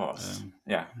it was.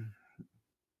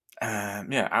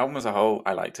 Album as a whole,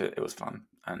 I liked it. It was fun,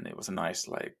 and it was a nice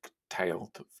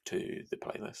tail to the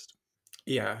playlist.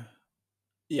 Yeah,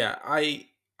 I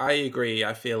agree.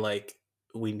 I feel like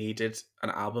we needed an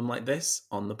album like this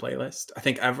on the playlist. I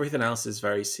think everything else is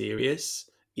very serious,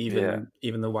 even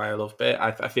the Why I Love bit.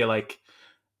 I feel like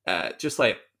just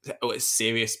like it's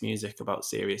serious music about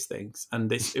serious things,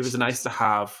 and it was nice to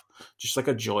have just like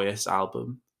a joyous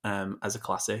album as a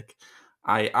classic.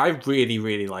 I really,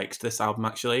 really liked this album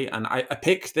actually, and I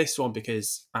picked this one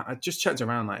because I just checked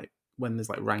around when there's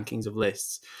rankings of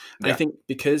lists, and I think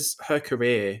because her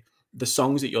career, the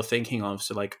songs that you're thinking of,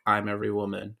 so I'm Every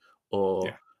Woman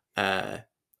or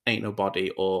Ain't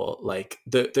Nobody or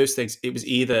those things, it was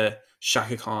either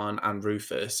Shaka Khan and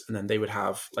Rufus, and then they would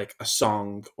have a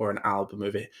song or an album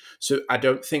of it. So I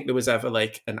don't think there was ever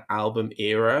an album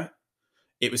era.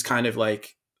 It was kind of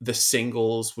the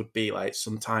singles would be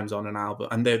sometimes on an album,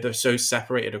 and they're so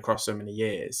separated across so many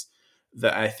years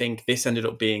that I think this ended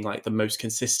up being the most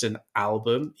consistent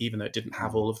album, even though it didn't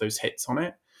have all of those hits on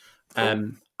it. Cool.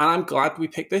 And I'm glad we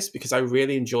picked this because I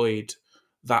really enjoyed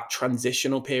that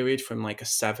transitional period from a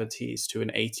 70s to an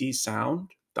 80s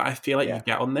sound that I feel you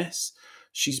get on this.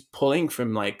 She's pulling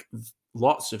from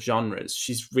lots of genres.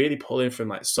 She's really pulling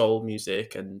from soul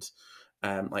music and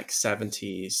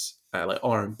 70s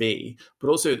R&B, but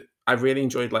also I really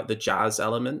enjoyed the jazz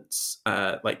elements,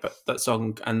 that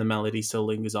song And the Melody Still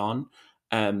Lingers On.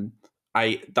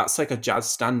 That's a jazz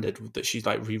standard that she's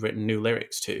rewritten new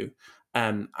lyrics to.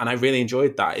 And I really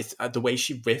enjoyed that. It's the way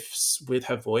she riffs with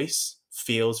her voice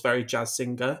feels very jazz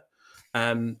singer.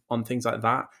 on things like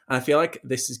that. And I feel like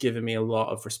this has given me a lot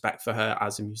of respect for her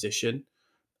as a musician,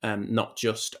 not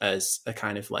just as a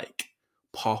kind of like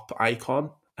pop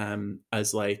icon,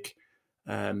 as like,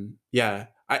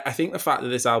 I think the fact that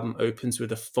this album opens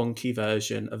with a funky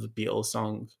version of a Beatles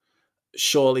song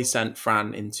surely sent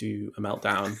Fran into a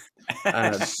meltdown.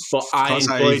 But I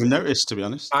even noticed, to be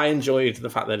honest. I enjoyed the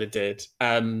fact that it did.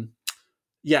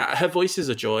 Her voice is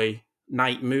a joy.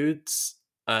 Night Moods.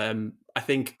 I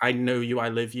think I Know You, I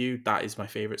Live You. That is my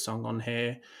favorite song on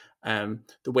here.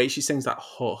 The way she sings that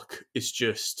hook is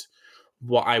just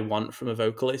what I want from a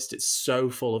vocalist. It's so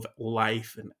full of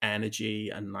life and energy,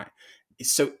 and like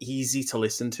it's so easy to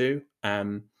listen to.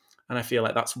 And I feel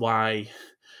like that's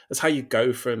how you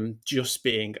go from just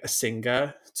being a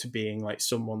singer to being like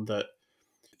someone that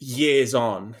years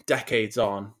on, decades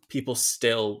on, people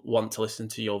still want to listen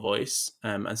to your voice,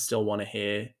 and still want to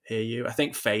hear you. I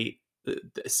think Fate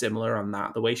is similar on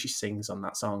that. The way she sings on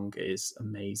that song is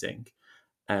amazing.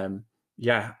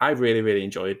 I really, really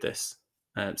enjoyed this.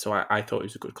 So I thought it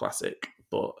was a good classic,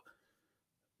 but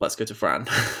let's go to Fran.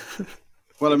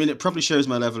 Well, I mean, it probably shows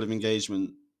my level of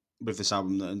engagement with this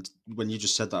album. And when you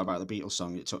just said that about the Beatles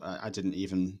song,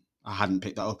 I hadn't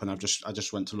picked that up, and I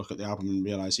just went to look at the album and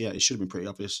realised, it should have been pretty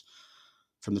obvious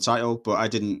from the title, but I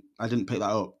didn't pick that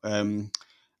up.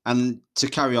 And to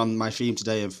carry on my theme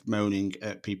today of moaning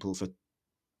at people for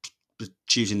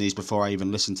choosing these before I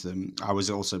even listened to them, I was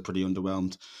also pretty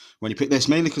underwhelmed when you picked this,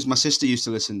 mainly because my sister used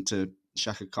to listen to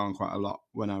Chaka Khan quite a lot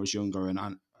when I was younger, and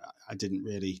I didn't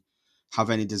really have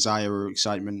any desire or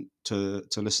excitement to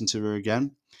listen to her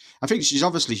again. I think she's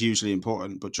obviously hugely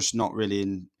important, but just not really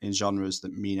in genres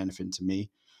that mean anything to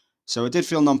me. So I did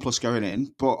feel nonplussed going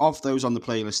in, but of those on the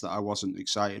playlist that I wasn't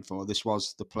excited for, this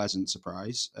was the pleasant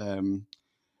surprise.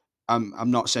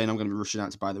 I'm not saying I'm going to be rushing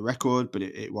out to buy the record, but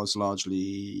it was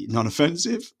largely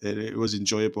non-offensive. It was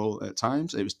enjoyable at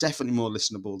times. It was definitely more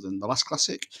listenable than the last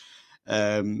classic,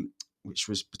 which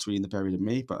was Between the Buried and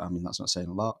Me, but I mean, that's not saying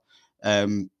a lot.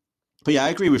 But yeah, I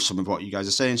agree with some of what you guys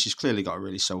are saying. She's clearly got a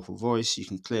really soulful voice. You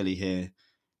can clearly hear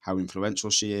how influential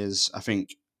she is. I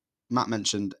think Matt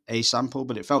mentioned a sample,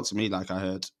 but it felt to me like I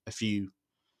heard a few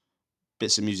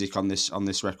bits of music on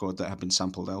this record that have been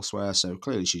sampled elsewhere. So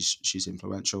clearly she's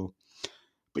influential.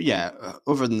 But yeah,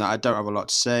 other than that, I don't have a lot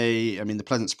to say. I mean, the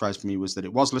pleasant surprise for me was that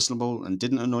it was listenable and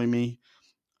didn't annoy me.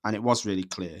 And it was really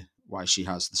clear why she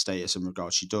has the status and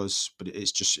regard she does. But it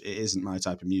isn't my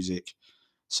type of music.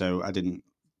 So I didn't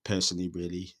personally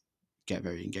really get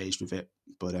very engaged with it.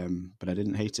 But I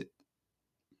didn't hate it.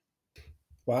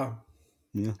 Wow.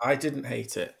 Yeah. I didn't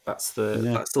hate it. That's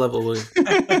the level of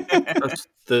that's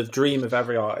the dream of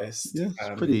every artist. Yeah,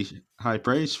 it's pretty high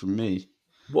praise from me.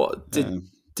 What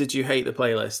did you hate the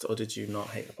playlist, or did you not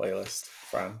hate the playlist,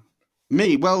 Fran?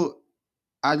 Me, well,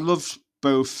 I loved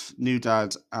both New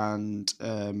Dad and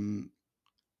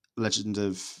Legend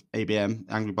of ABM,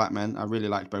 Angry Black Men. I really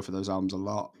liked both of those albums a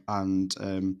lot, and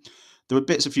there were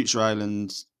bits of Future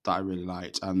Island that I really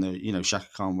liked, and Chaka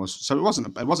Khan was. So it wasn't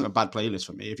a bad playlist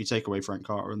for me. If you take away Frank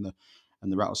Carter and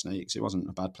the Rattlesnakes, it wasn't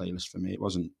a bad playlist for me. It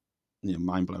wasn't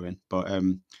mind blowing, but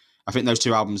I think those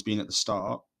two albums being at the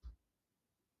start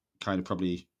kind of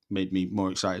probably made me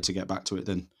more excited to get back to it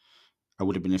than I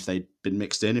would have been if they'd been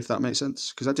mixed in, if that makes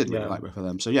sense. Because I did really like both of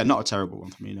them. So yeah, not a terrible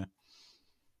one for me, no.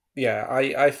 Yeah,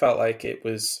 I felt like it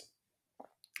was.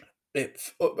 It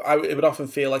would often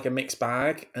feel like a mixed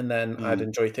bag, and then I'd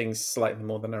enjoy things slightly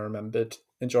more than I remembered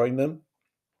enjoying them.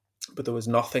 But there was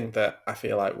nothing that I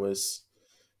feel like was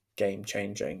game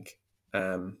changing.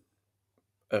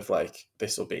 Of like,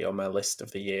 this will be on my list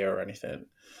of the year or anything.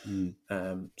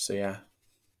 So yeah.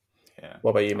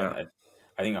 What about you, Matt?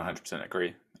 I think I 100%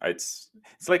 agree. It's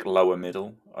like lower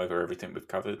middle over everything we've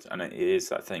covered, and it is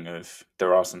that thing of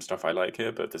there are some stuff I like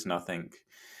here, but there's nothing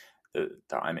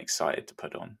that I'm excited to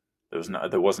put on.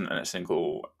 There wasn't a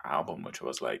single album which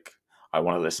was like, I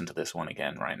want to listen to this one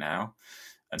again right now,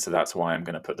 and so that's why I'm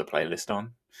going to put the playlist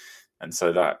on. And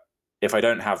so that if I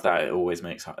don't have that, it always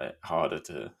makes it harder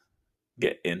to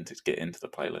get into the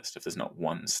playlist if there's not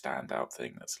one standout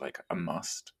thing that's like a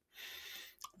must.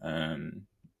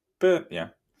 But yeah,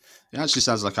 it actually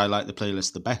sounds like I like the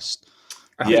playlist the best.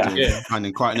 Yeah.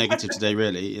 Finding quite negative today.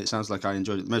 Really, it sounds like I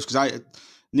enjoyed it the most because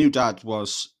New Dad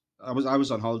was. I was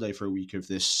on holiday for a week of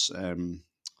this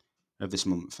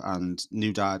month, and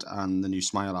New Dad and the new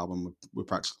Smile album were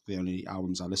practically the only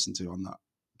albums I listened to on that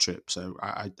trip. So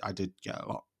I did get a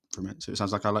lot from it. So it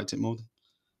sounds like I liked it more than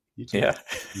you two. Yeah,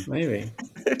 maybe.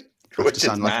 I have to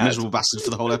sound like a miserable bastard for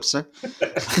the whole episode.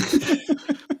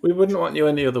 We wouldn't want you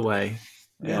any other way,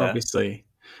 obviously.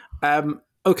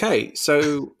 Okay,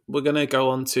 so we're going to go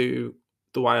on to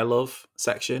the Why I Love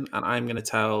section, and I'm going to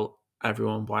tell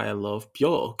everyone why I love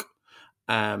Björk.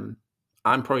 I'm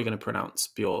probably going to pronounce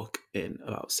Björk in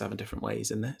about 7 different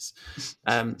ways in this.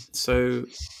 So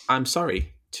I'm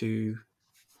sorry to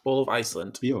all of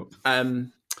Iceland. Björk.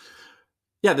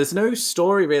 Yeah, there's no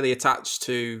story really attached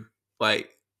to like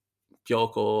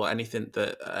Björk or anything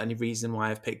that any reason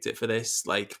why I've picked it for this.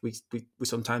 Like we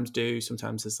sometimes do.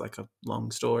 Sometimes there's like a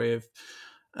long story of.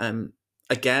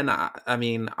 Again, I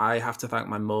mean, I have to thank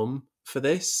my mum for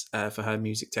this, for her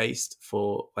music taste,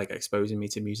 for like exposing me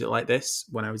to music like this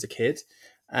when I was a kid.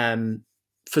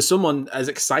 For someone as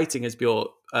exciting as Björk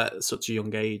at such a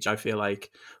young age, I feel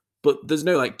like, but there's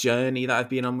no like journey that I've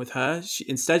been on with her.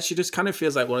 Instead, she just kind of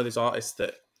feels like one of those artists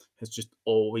that has just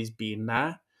always been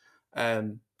there.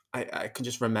 I can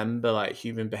just remember like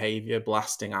Human Behavior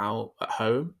blasting out at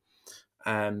home.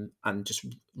 And just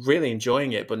really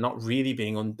enjoying it, but not really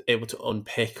being able to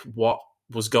unpick what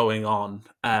was going on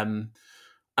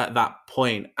at that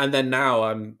point. And then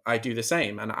now I do the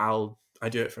same, and I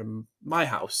do it from my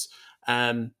house.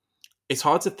 It's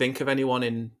hard to think of anyone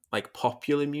in like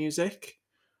popular music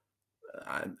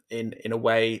in a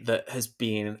way that has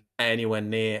been anywhere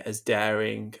near as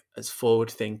daring, as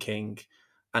forward thinking,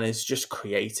 and as just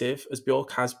creative as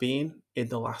Björk has been in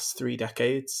the last 3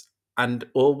 decades. And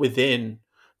all within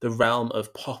the realm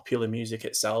of popular music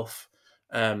itself,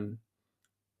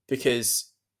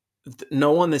 because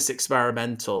no one this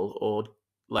experimental or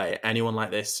like anyone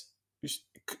like this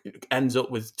ends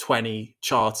up with 20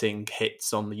 charting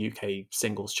hits on the UK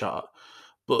singles chart,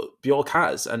 but Björk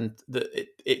has, and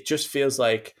it just feels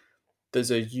like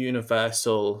there's a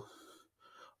universal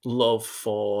love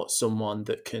for someone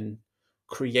that can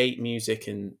create music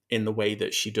in the way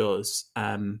that she does.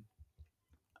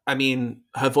 I mean,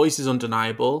 her voice is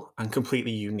undeniable and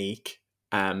completely unique.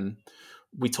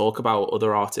 We talk about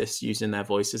other artists using their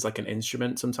voice as like an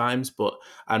instrument sometimes, but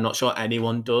I'm not sure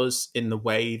anyone does in the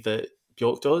way that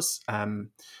Björk does.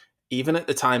 Even at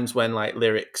the times when like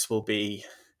lyrics will be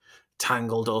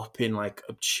tangled up in like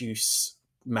obtuse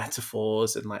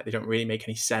metaphors and like they don't really make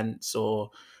any sense, or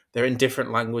they're in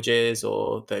different languages,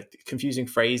 or they're confusing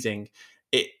phrasing,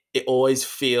 it always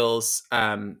feels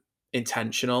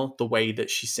intentional the way that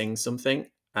she sings something,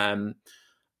 and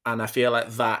I feel like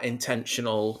that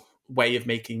intentional way of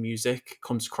making music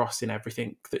comes across in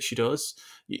everything that she does.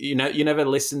 You know, I never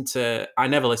listen to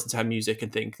her music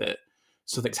and think that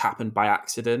something's happened by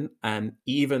accident. And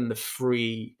even the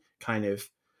free kind of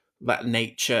let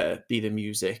nature be the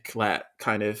music,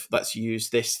 let's use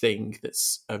this thing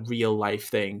that's a real life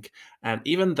thing, and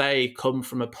even they come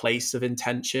from a place of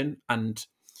intention. And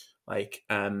like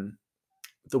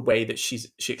the way that she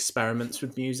experiments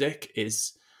with music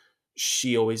is,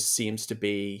 she always seems to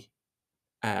be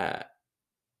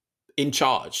in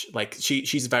charge. Like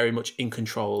she's very much in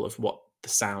control of what the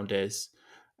sound is.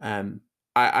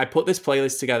 I put this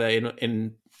playlist together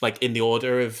in the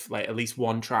order of like at least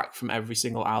one track from every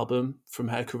single album from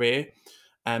her career,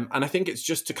 and I think it's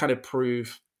just to kind of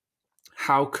prove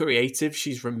how creative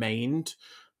she's remained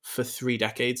for 3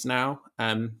 decades now.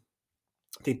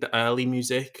 I think the early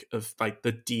music of like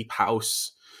the deep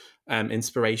house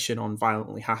inspiration on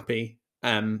Violently Happy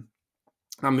and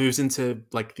moves into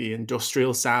like the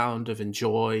industrial sound of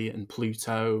Enjoy and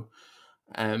Pluto.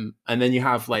 And then you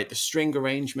have like the string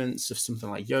arrangements of something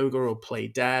like Yoga or Play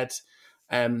Dead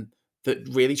that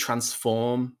really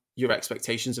transform your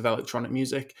expectations of electronic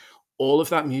music. All of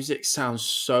that music sounds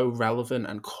so relevant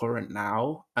and current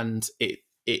now. And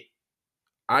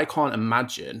I can't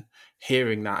imagine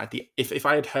hearing that if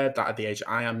I had heard that at the age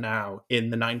I am now in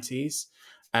the 90s,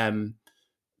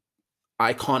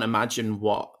 I can't imagine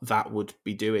what that would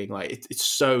be doing. Like it's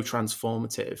so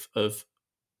transformative of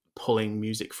pulling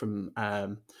music from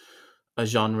a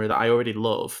genre that I already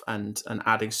love and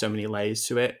adding so many layers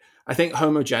to it. I think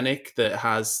Homogenic,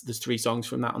 there's 3 songs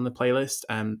from that on the playlist.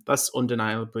 That's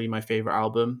undeniably my favorite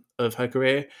album of her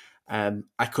career.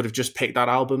 I could have just picked that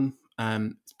album.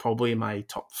 It's probably in my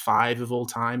top 5 of all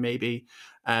time, maybe.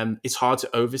 It's hard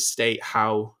to overstate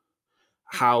how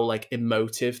like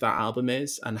emotive that album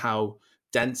is and how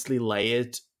densely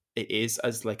layered it is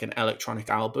as like an electronic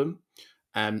album.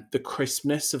 The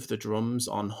crispness of the drums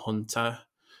on Hunter,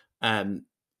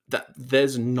 that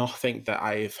there's nothing that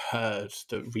I've heard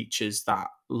that reaches that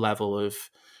level of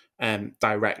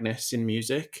directness in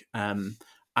music.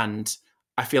 And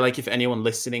I feel like if anyone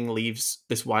listening leaves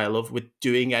this Why I Love with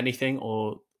doing anything,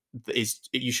 or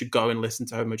you should go and listen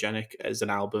to Homogenic as an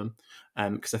album,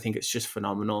 because I think it's just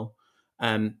phenomenal.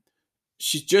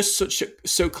 She's just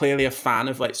so clearly a fan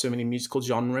of like so many musical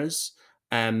genres,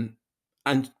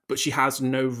 but she has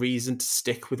no reason to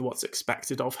stick with what's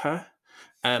expected of her.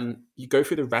 You go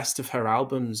through the rest of her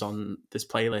albums on this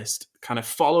playlist, kind of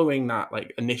following that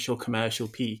like initial commercial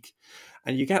peak,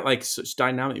 and you get like such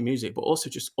dynamic music, but also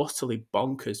just utterly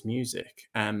bonkers music.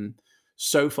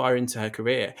 So far into her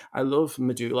career, I love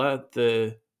Medulla,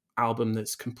 the album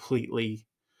that's completely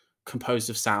composed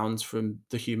of sounds from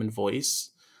the human voice.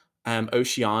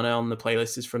 Oceana on the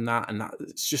playlist is from that, and that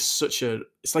it's just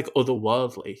it's like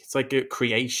otherworldly. It's like a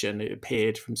creation. It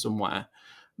appeared from somewhere.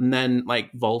 And then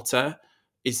like Volta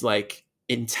is like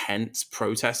intense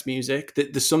protest music.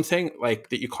 There's something like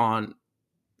that you can't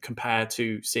compare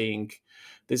to seeing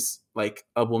this like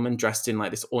a woman dressed in like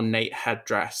this ornate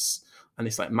headdress and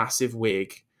this like massive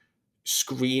wig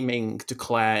screaming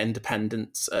declare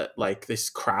independence at like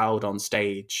this crowd on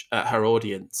stage at her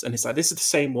audience. And it's like, this is the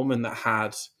same woman that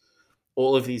had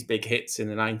all of these big hits in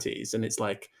the 90s, and it's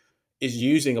like is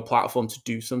using a platform to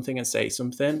do something and say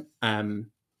something. I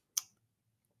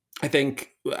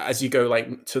think as you go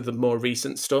like to the more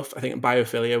recent stuff, I think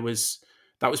Biophilia was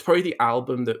probably the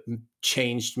album that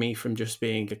changed me from just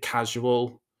being a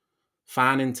casual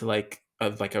fan into like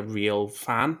a real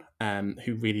fan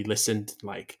who really listened,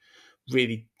 like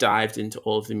really dived into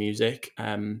all of the music.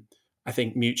 I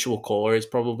think Mutual Core is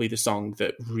probably the song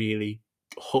that really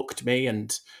hooked me,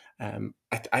 and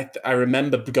I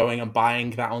remember going and buying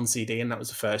that on CD, and that was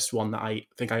the first one that I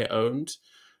think I owned,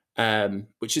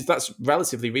 that's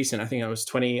relatively recent. I think that was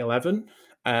 2011.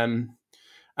 And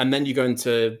then you go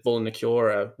into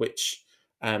Vulnicura, which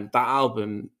that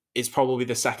album is probably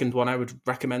the second one I would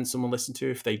recommend someone listen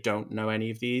to if they don't know any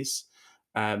of these,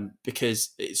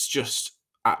 because it's just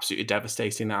absolutely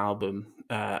devastating. That album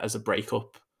as a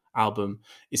breakup album,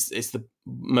 it's the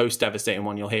most devastating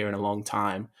one you'll hear in a long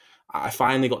time. I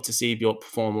finally got to see Björk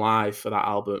perform live for that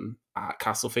album at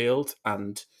Castlefield,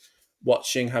 and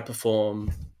watching her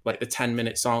perform like the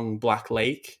 10-minute song Black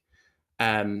Lake,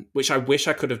 which I wish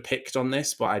I could have picked on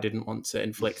this, but I didn't want to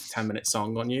inflict a 10-minute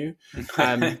song on you.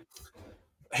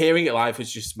 Hearing it live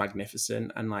was just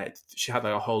magnificent, and like she had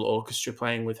like a whole orchestra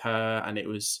playing with her, and it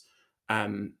was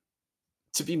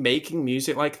to be making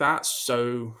music like that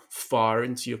so far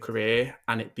into your career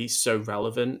and it be so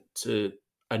relevant to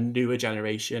a newer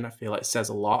generation, I feel like says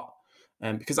a lot.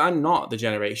 Because I'm not the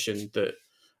generation that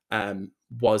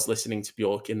was listening to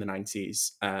Björk in the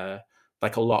 90s.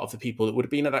 Like a lot of the people that would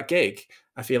have been at that gig,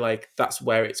 I feel like that's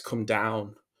where it's come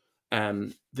down,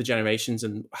 the generations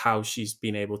and how she's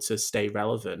been able to stay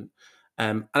relevant.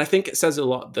 And I think it says a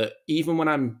lot that even when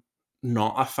I'm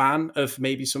not a fan of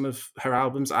maybe some of her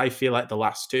albums, I feel like the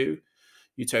last two,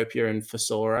 Utopia and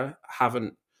Fossora,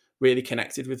 haven't really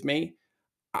connected with me.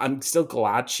 I'm still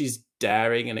glad she's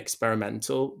daring and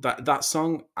experimental. That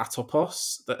song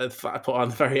Atopos that I put on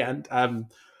the very end,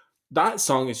 that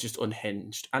song is just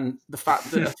unhinged. And the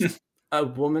fact that a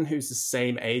woman who's the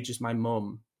same age as my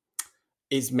mum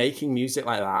is making music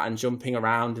like that and jumping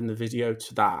around in the video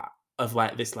to that, of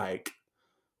like this like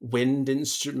wind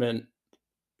instrument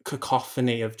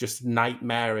cacophony of just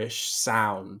nightmarish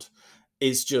sound,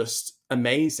 is just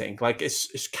amazing. Like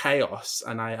it's chaos,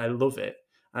 and I love it.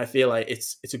 I feel like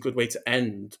it's a good way to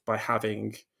end by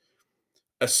having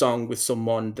a song with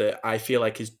someone that I feel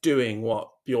like is doing what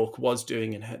Björk was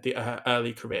doing in her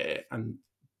early career, and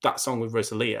that song with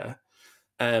Rosalia.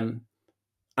 And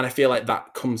I feel like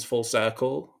that comes full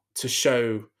circle to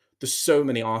show there's so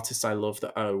many artists I love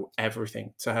that owe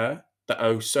everything to her, that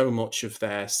owe so much of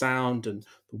their sound and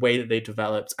the way that they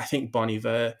developed. I think Bon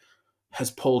Iver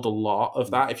has pulled a lot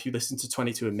of that. If you listen to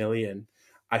 22 A Million,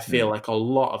 I feel like a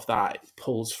lot of that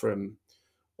pulls from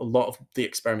a lot of the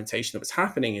experimentation that was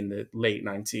happening in the late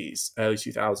 90s, early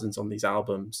 2000s on these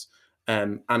albums.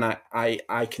 And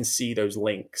I can see those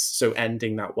links. So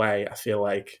ending that way, I feel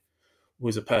like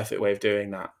was a perfect way of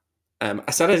doing that.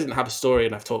 I said I didn't have a story,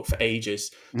 and I've talked for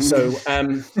ages. So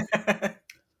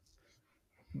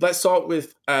let's start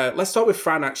with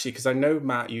Fran, actually, because I know,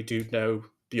 Matt, you do know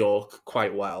Björk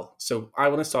quite well. So I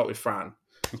want to start with Fran.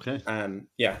 Okay.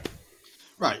 Yeah.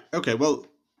 Right. Okay. Well,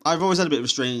 I've always had a bit of a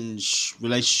strange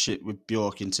relationship with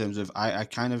Björk in terms of I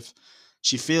kind of,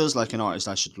 she feels like an artist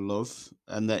I should love,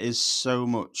 and there is so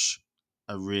much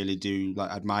I really do like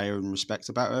admire and respect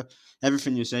about her.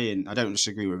 Everything you're saying, I don't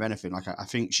disagree with anything. Like I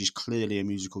think she's clearly a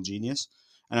musical genius,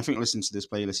 and I think listening to this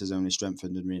playlist has only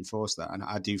strengthened and reinforced that. And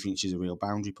I do think she's a real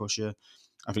boundary pusher.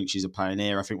 I think she's a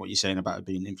pioneer. I think what you're saying about her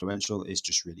being influential is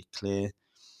just really clear.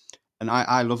 And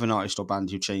I love an artist or band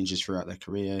who changes throughout their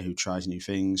career, who tries new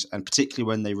things, and particularly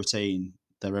when they retain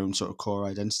their own sort of core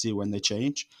identity when they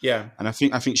change. Yeah. And I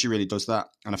think she really does that.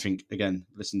 And I think, again,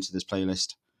 listening to this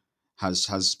playlist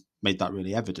has made that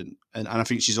really evident. And I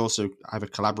think she's also either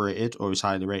collaborated or is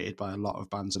highly rated by a lot of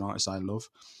bands and artists I love.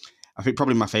 I think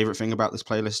probably my favourite thing about this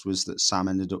playlist was that Sam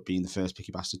ended up being the first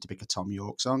picky bastard to pick a Tom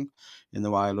York song in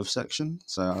the Why I Love section.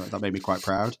 So that made me quite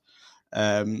proud.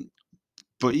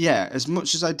 But yeah, as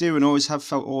much as I do and always have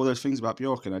felt all those things about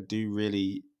Bjork, and I do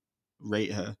really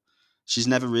rate her, she's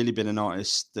never really been an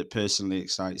artist that personally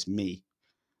excites me.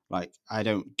 Like, I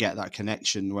don't get that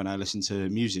connection when I listen to her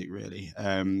music, really.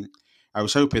 I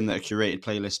was hoping that a curated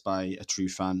playlist by a true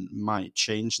fan might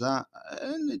change that,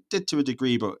 and it did to a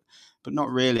degree, but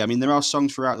not really. I mean, there are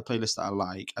songs throughout the playlist that I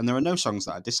like, and there are no songs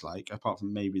that I dislike, apart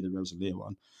from maybe the Rosalia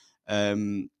one.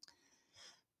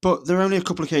 But there are only a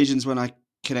couple of occasions when I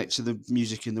connect to the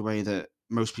music in the way that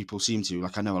most people seem to.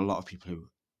 Like, I know a lot of people who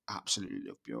absolutely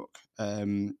love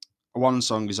Bjork. One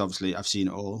song is obviously I've Seen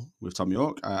It All with Tom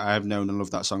York. I have known and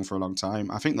loved that song for a long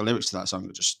time. I think the lyrics to that song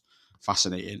are just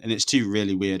fascinating. And it's two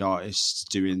really weird artists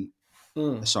doing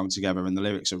a song together, and the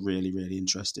lyrics are really, really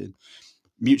interesting.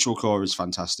 Mutual Core is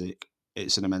fantastic.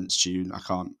 It's an immense tune. I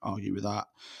can't argue with that.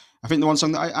 I think the one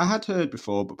song that I had heard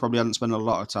before, but probably hadn't spent a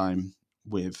lot of time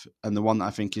with, and the one that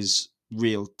I think is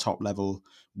real top level,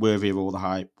 worthy of all the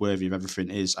hype, worthy of everything,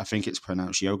 is I think it's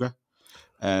pronounced Yoga.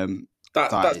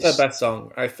 That's their best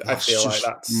song. I feel like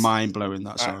that's mind blowing.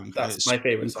 That song, that's it's my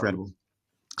favorite incredible.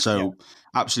 song. So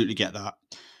absolutely get that.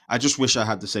 I just wish I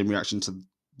had the same reaction to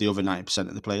the other 90%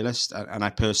 of the playlist, and I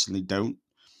personally don't.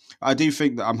 I do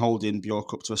think that I'm holding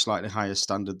Bjork up to a slightly higher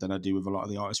standard than I do with a lot of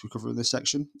the artists we cover in this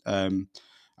section.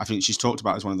 I think she's talked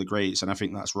about as one of the greats, and I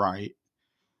think that's right.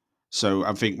 So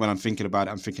when I'm thinking about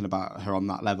it, I'm thinking about her on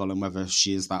that level and whether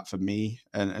she is that for me.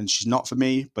 And she's not for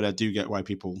me, but I do get why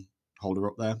people hold her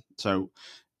up there. So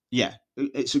yeah,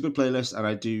 it's a good playlist, and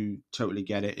I do totally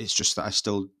get it. It's just that I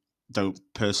still don't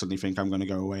personally think I'm going to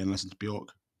go away and listen to Bjork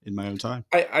in my own time.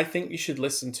 I think you should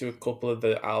listen to a couple of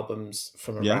the albums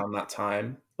from around that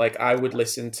time. Like, I would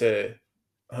listen to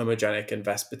Homogenic and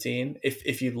Vespertine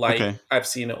if you like. Okay. I've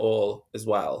Seen It All as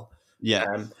well. Yeah.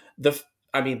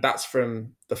 That's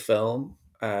from the film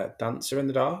Dancer in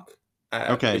the Dark.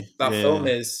 Okay. That film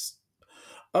is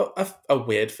a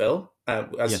weird film,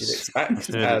 as you'd expect.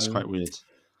 It's quite weird.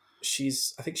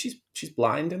 I think she's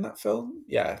blind in that film.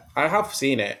 Yeah, I have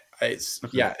seen it.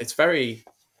 It's very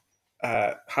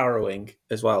harrowing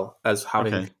as well as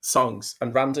having songs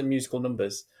and random musical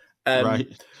numbers. Right.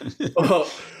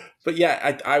 but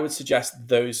yeah, I would suggest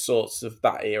those sorts of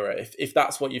that era if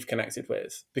that's what you've connected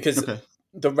with, because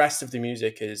the rest of the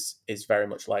music is very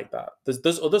much like that.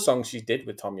 There's other songs she did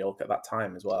with Tom York at that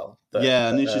time as well.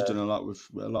 I knew she's done a lot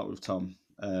with Tom.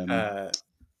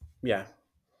 Yeah.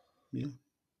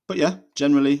 But yeah,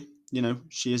 generally,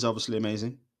 she is obviously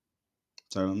amazing.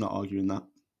 So I'm not arguing that.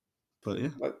 But yeah,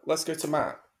 let's go to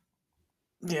Matt.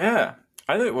 Yeah,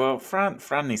 I think. Well,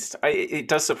 Fran needs to. It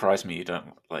does surprise me you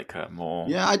don't like her more.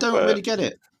 Yeah, I don't really get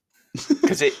it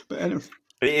because it anyway.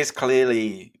 It is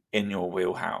clearly in your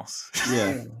wheelhouse.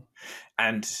 Yeah,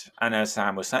 and as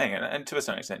Sam was saying, and to a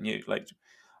certain extent, you like.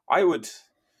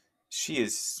 She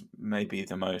is maybe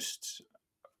the most,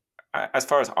 as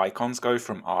far as icons go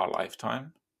from our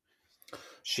lifetime.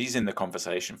 She's in the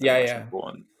conversation for the most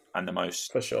important and the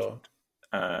most, for sure.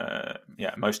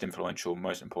 Most influential,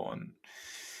 most important.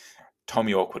 Tom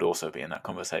York would also be in that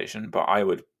conversation, but I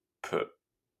would put,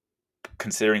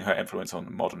 considering her influence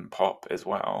on modern pop as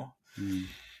well,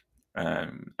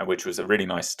 which was a really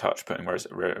nice touch, putting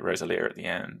Rosalia at the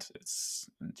end.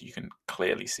 You can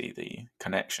clearly see the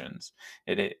connections.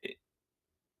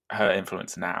 Her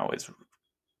influence now is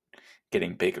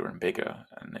getting bigger and bigger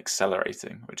and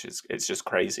accelerating, it's just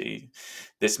crazy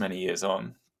this many years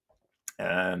on.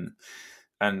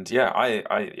 And yeah,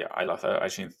 I love her. I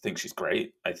think she's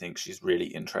great. I think she's really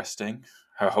interesting.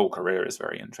 Her whole career is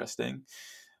very interesting.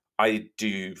 I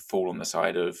do fall on the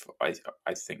side of I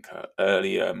think her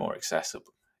earlier, more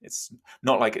accessible. It's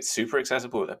not like it's super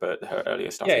accessible, but her earlier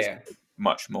stuff is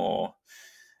much more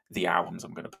the albums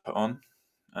I'm going to put on.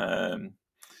 And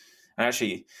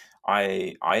actually,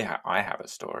 I have a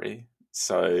story.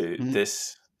 So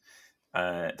this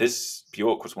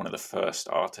Bjork was one of the first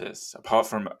artists, apart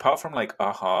from like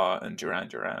a-ha and Duran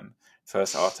Duran,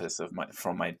 first artists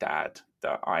from my dad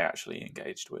that I actually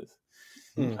engaged with.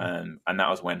 And that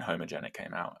was when Homogenic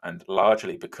came out, and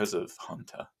largely because of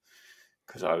Hunter,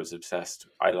 because I was obsessed.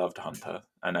 I loved Hunter,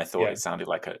 and I thought it sounded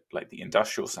like the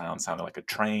industrial sound sounded like a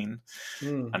train,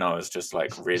 and I was just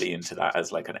like really into that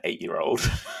as like an 8-year-old.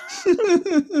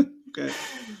 Okay.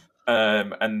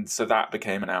 And so that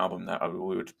became an album that I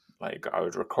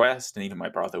would request, and even my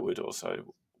brother would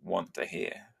also want to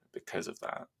hear because of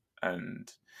that.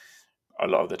 And a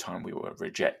lot of the time we were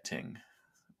rejecting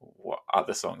what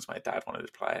other songs my dad wanted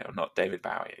to play, or not David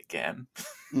Bowie again.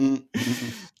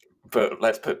 But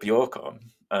let's put Bjork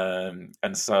on.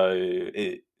 and so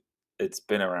it's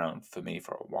been around for me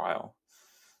for a while.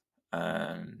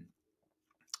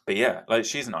 But yeah, like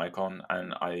she's an icon,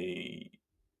 and I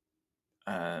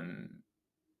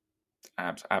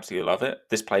absolutely love it.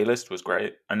 This playlist was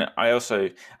great, and I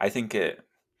think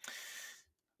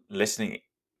listening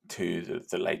to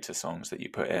the later songs that you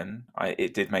put in,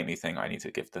 it did make me think I need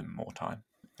to give them more time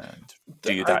and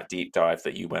do that deep dive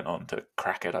that you went on to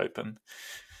crack it open.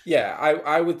 Yeah,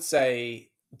 I would say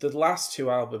the last two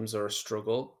albums are a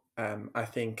struggle. I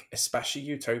think especially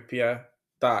Utopia,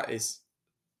 that is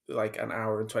like an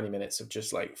hour and 20 minutes of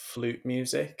just like flute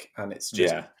music, and it's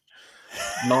just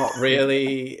not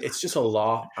really, it's just a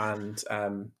lot. And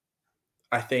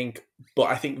I think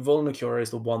Vulnicura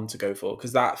is the one to go for,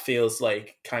 because that feels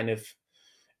like kind of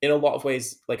in a lot of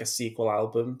ways like a sequel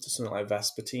album to something like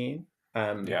Vespertine.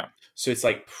 So it's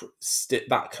like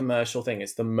that commercial thing,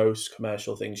 it's the most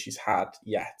commercial thing she's had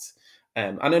yet.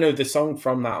 And I know the song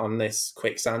from that on this,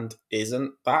 Quicksand,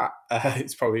 isn't that.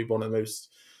 It's probably one of the most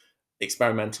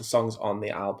experimental songs on the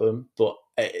album, but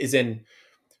it is in,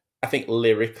 I think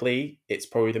lyrically, it's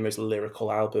probably the most lyrical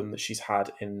album that she's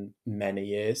had in many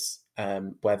years,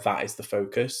 where that is the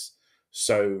focus.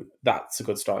 So that's a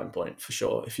good starting point for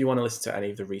sure. If you want to listen to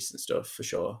any of the recent stuff, for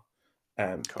sure.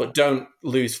 Cool. But don't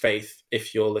lose faith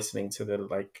if you're listening to the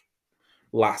like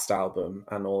last album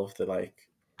and all of the like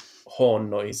horn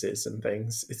noises and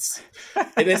things.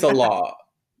 It is a lot.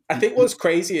 I think what's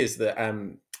crazy is that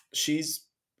she's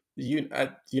I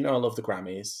love the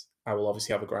Grammys. I will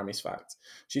obviously have a Grammys fact.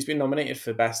 She's been nominated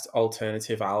for Best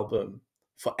Alternative Album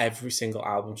for every single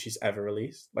album she's ever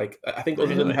released. Like, I think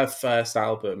other than her first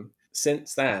album,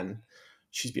 since then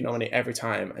she's been nominated every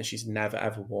time and she's never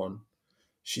ever won.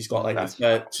 She's got like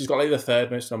the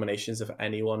third most nominations of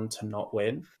anyone to not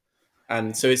win.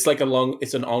 And so it's like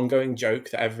it's an ongoing joke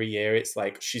that every year it's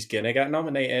like she's gonna get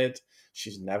nominated,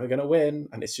 she's never gonna win,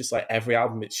 and it's just like every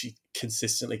album she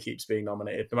consistently keeps being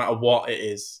nominated, no matter what it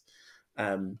is.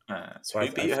 So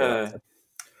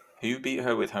who beat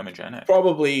her with Homogenic?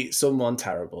 Probably someone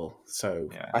terrible. So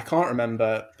I can't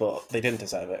remember, but they didn't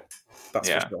deserve it. That's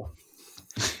for sure.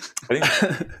 I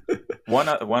think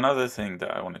one other thing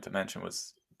that I wanted to mention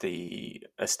was the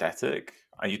aesthetic.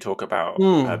 You talk about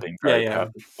her being very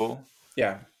purposeful.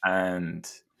 Yeah. And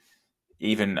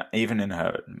even in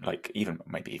her, like,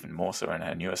 maybe even more so in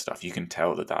her newer stuff, you can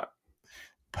tell that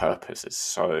purpose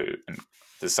is and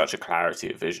there's such a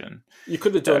clarity of vision. You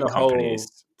could have done a whole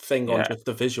thing on just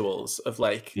the visuals of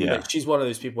like she's one of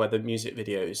those people where the music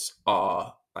videos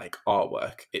are like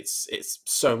artwork. It's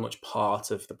so much part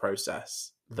of the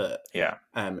process that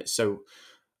so,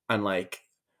 and like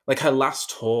her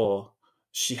last tour,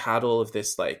 she had all of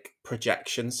this like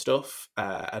projection stuff,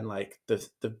 and like the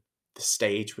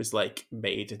stage was like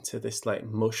made into this like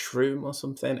mushroom or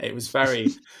something. It was very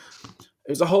it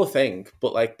was a whole thing,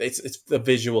 but like it's the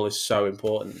visual is so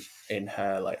important in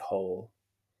her like whole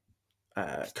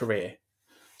career.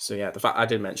 So yeah, the fact I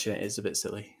did mention it is a bit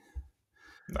silly.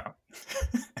 No.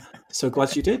 So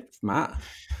glad you did, Matt.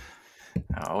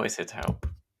 I'm always here to help.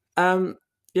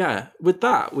 With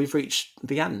that, we've reached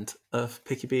the end of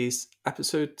Picky Bees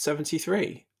episode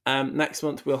 73. Next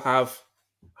month we'll have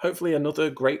hopefully another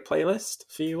great playlist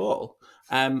for you all.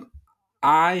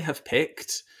 I have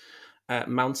picked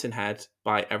Mountain Head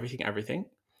by Everything Everything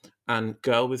and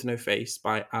Girl With No Face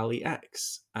by Ali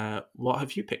X. What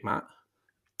have you picked, Matt?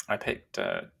 I picked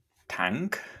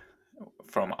Tank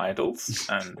from Idols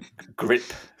and Grip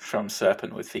from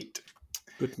Serpent With Feet.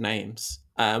 Good names.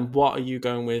 What are you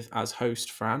going with as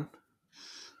host, Fran?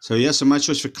 So my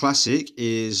choice for classic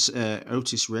is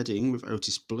Otis Redding with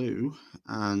Otis Blue,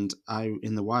 and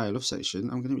in the Why I Love section,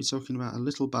 I'm going to be talking about a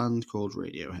little band called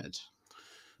Radiohead.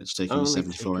 It's taken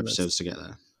 74 episodes to get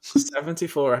there.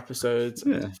 74 episodes,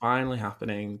 it's finally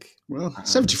happening. Well,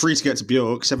 73 to get to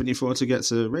Björk, 74 to get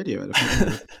to Radiohead. I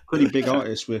think pretty big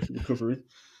artists we're covering.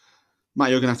 Matt,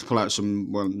 you're going to have to pull out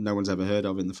some no one's ever heard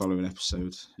of in the following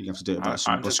episode. You're going to have to do it about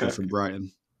some busker from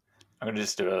Brighton. I'm going to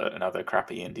just do another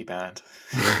crappy indie band.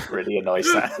 Really annoys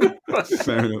that.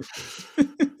 Fair enough.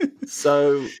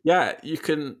 So, you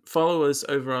can follow us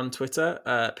over on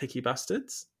Twitter, Picky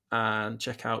Bastards, and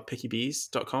check out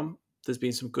pickybees.com. There's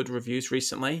been some good reviews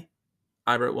recently.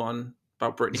 I wrote one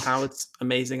about Brittany Howard's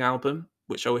amazing album,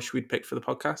 which I wish we'd picked for the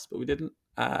podcast, but we didn't.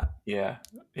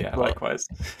 Likewise.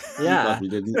 Yeah. Glad we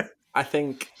didn't. I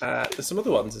think there's some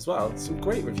other ones as well. Some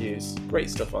great reviews, great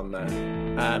stuff on there.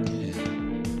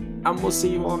 And we'll see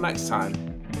you all next time.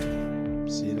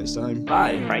 See you next time.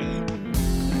 Bye. Bye.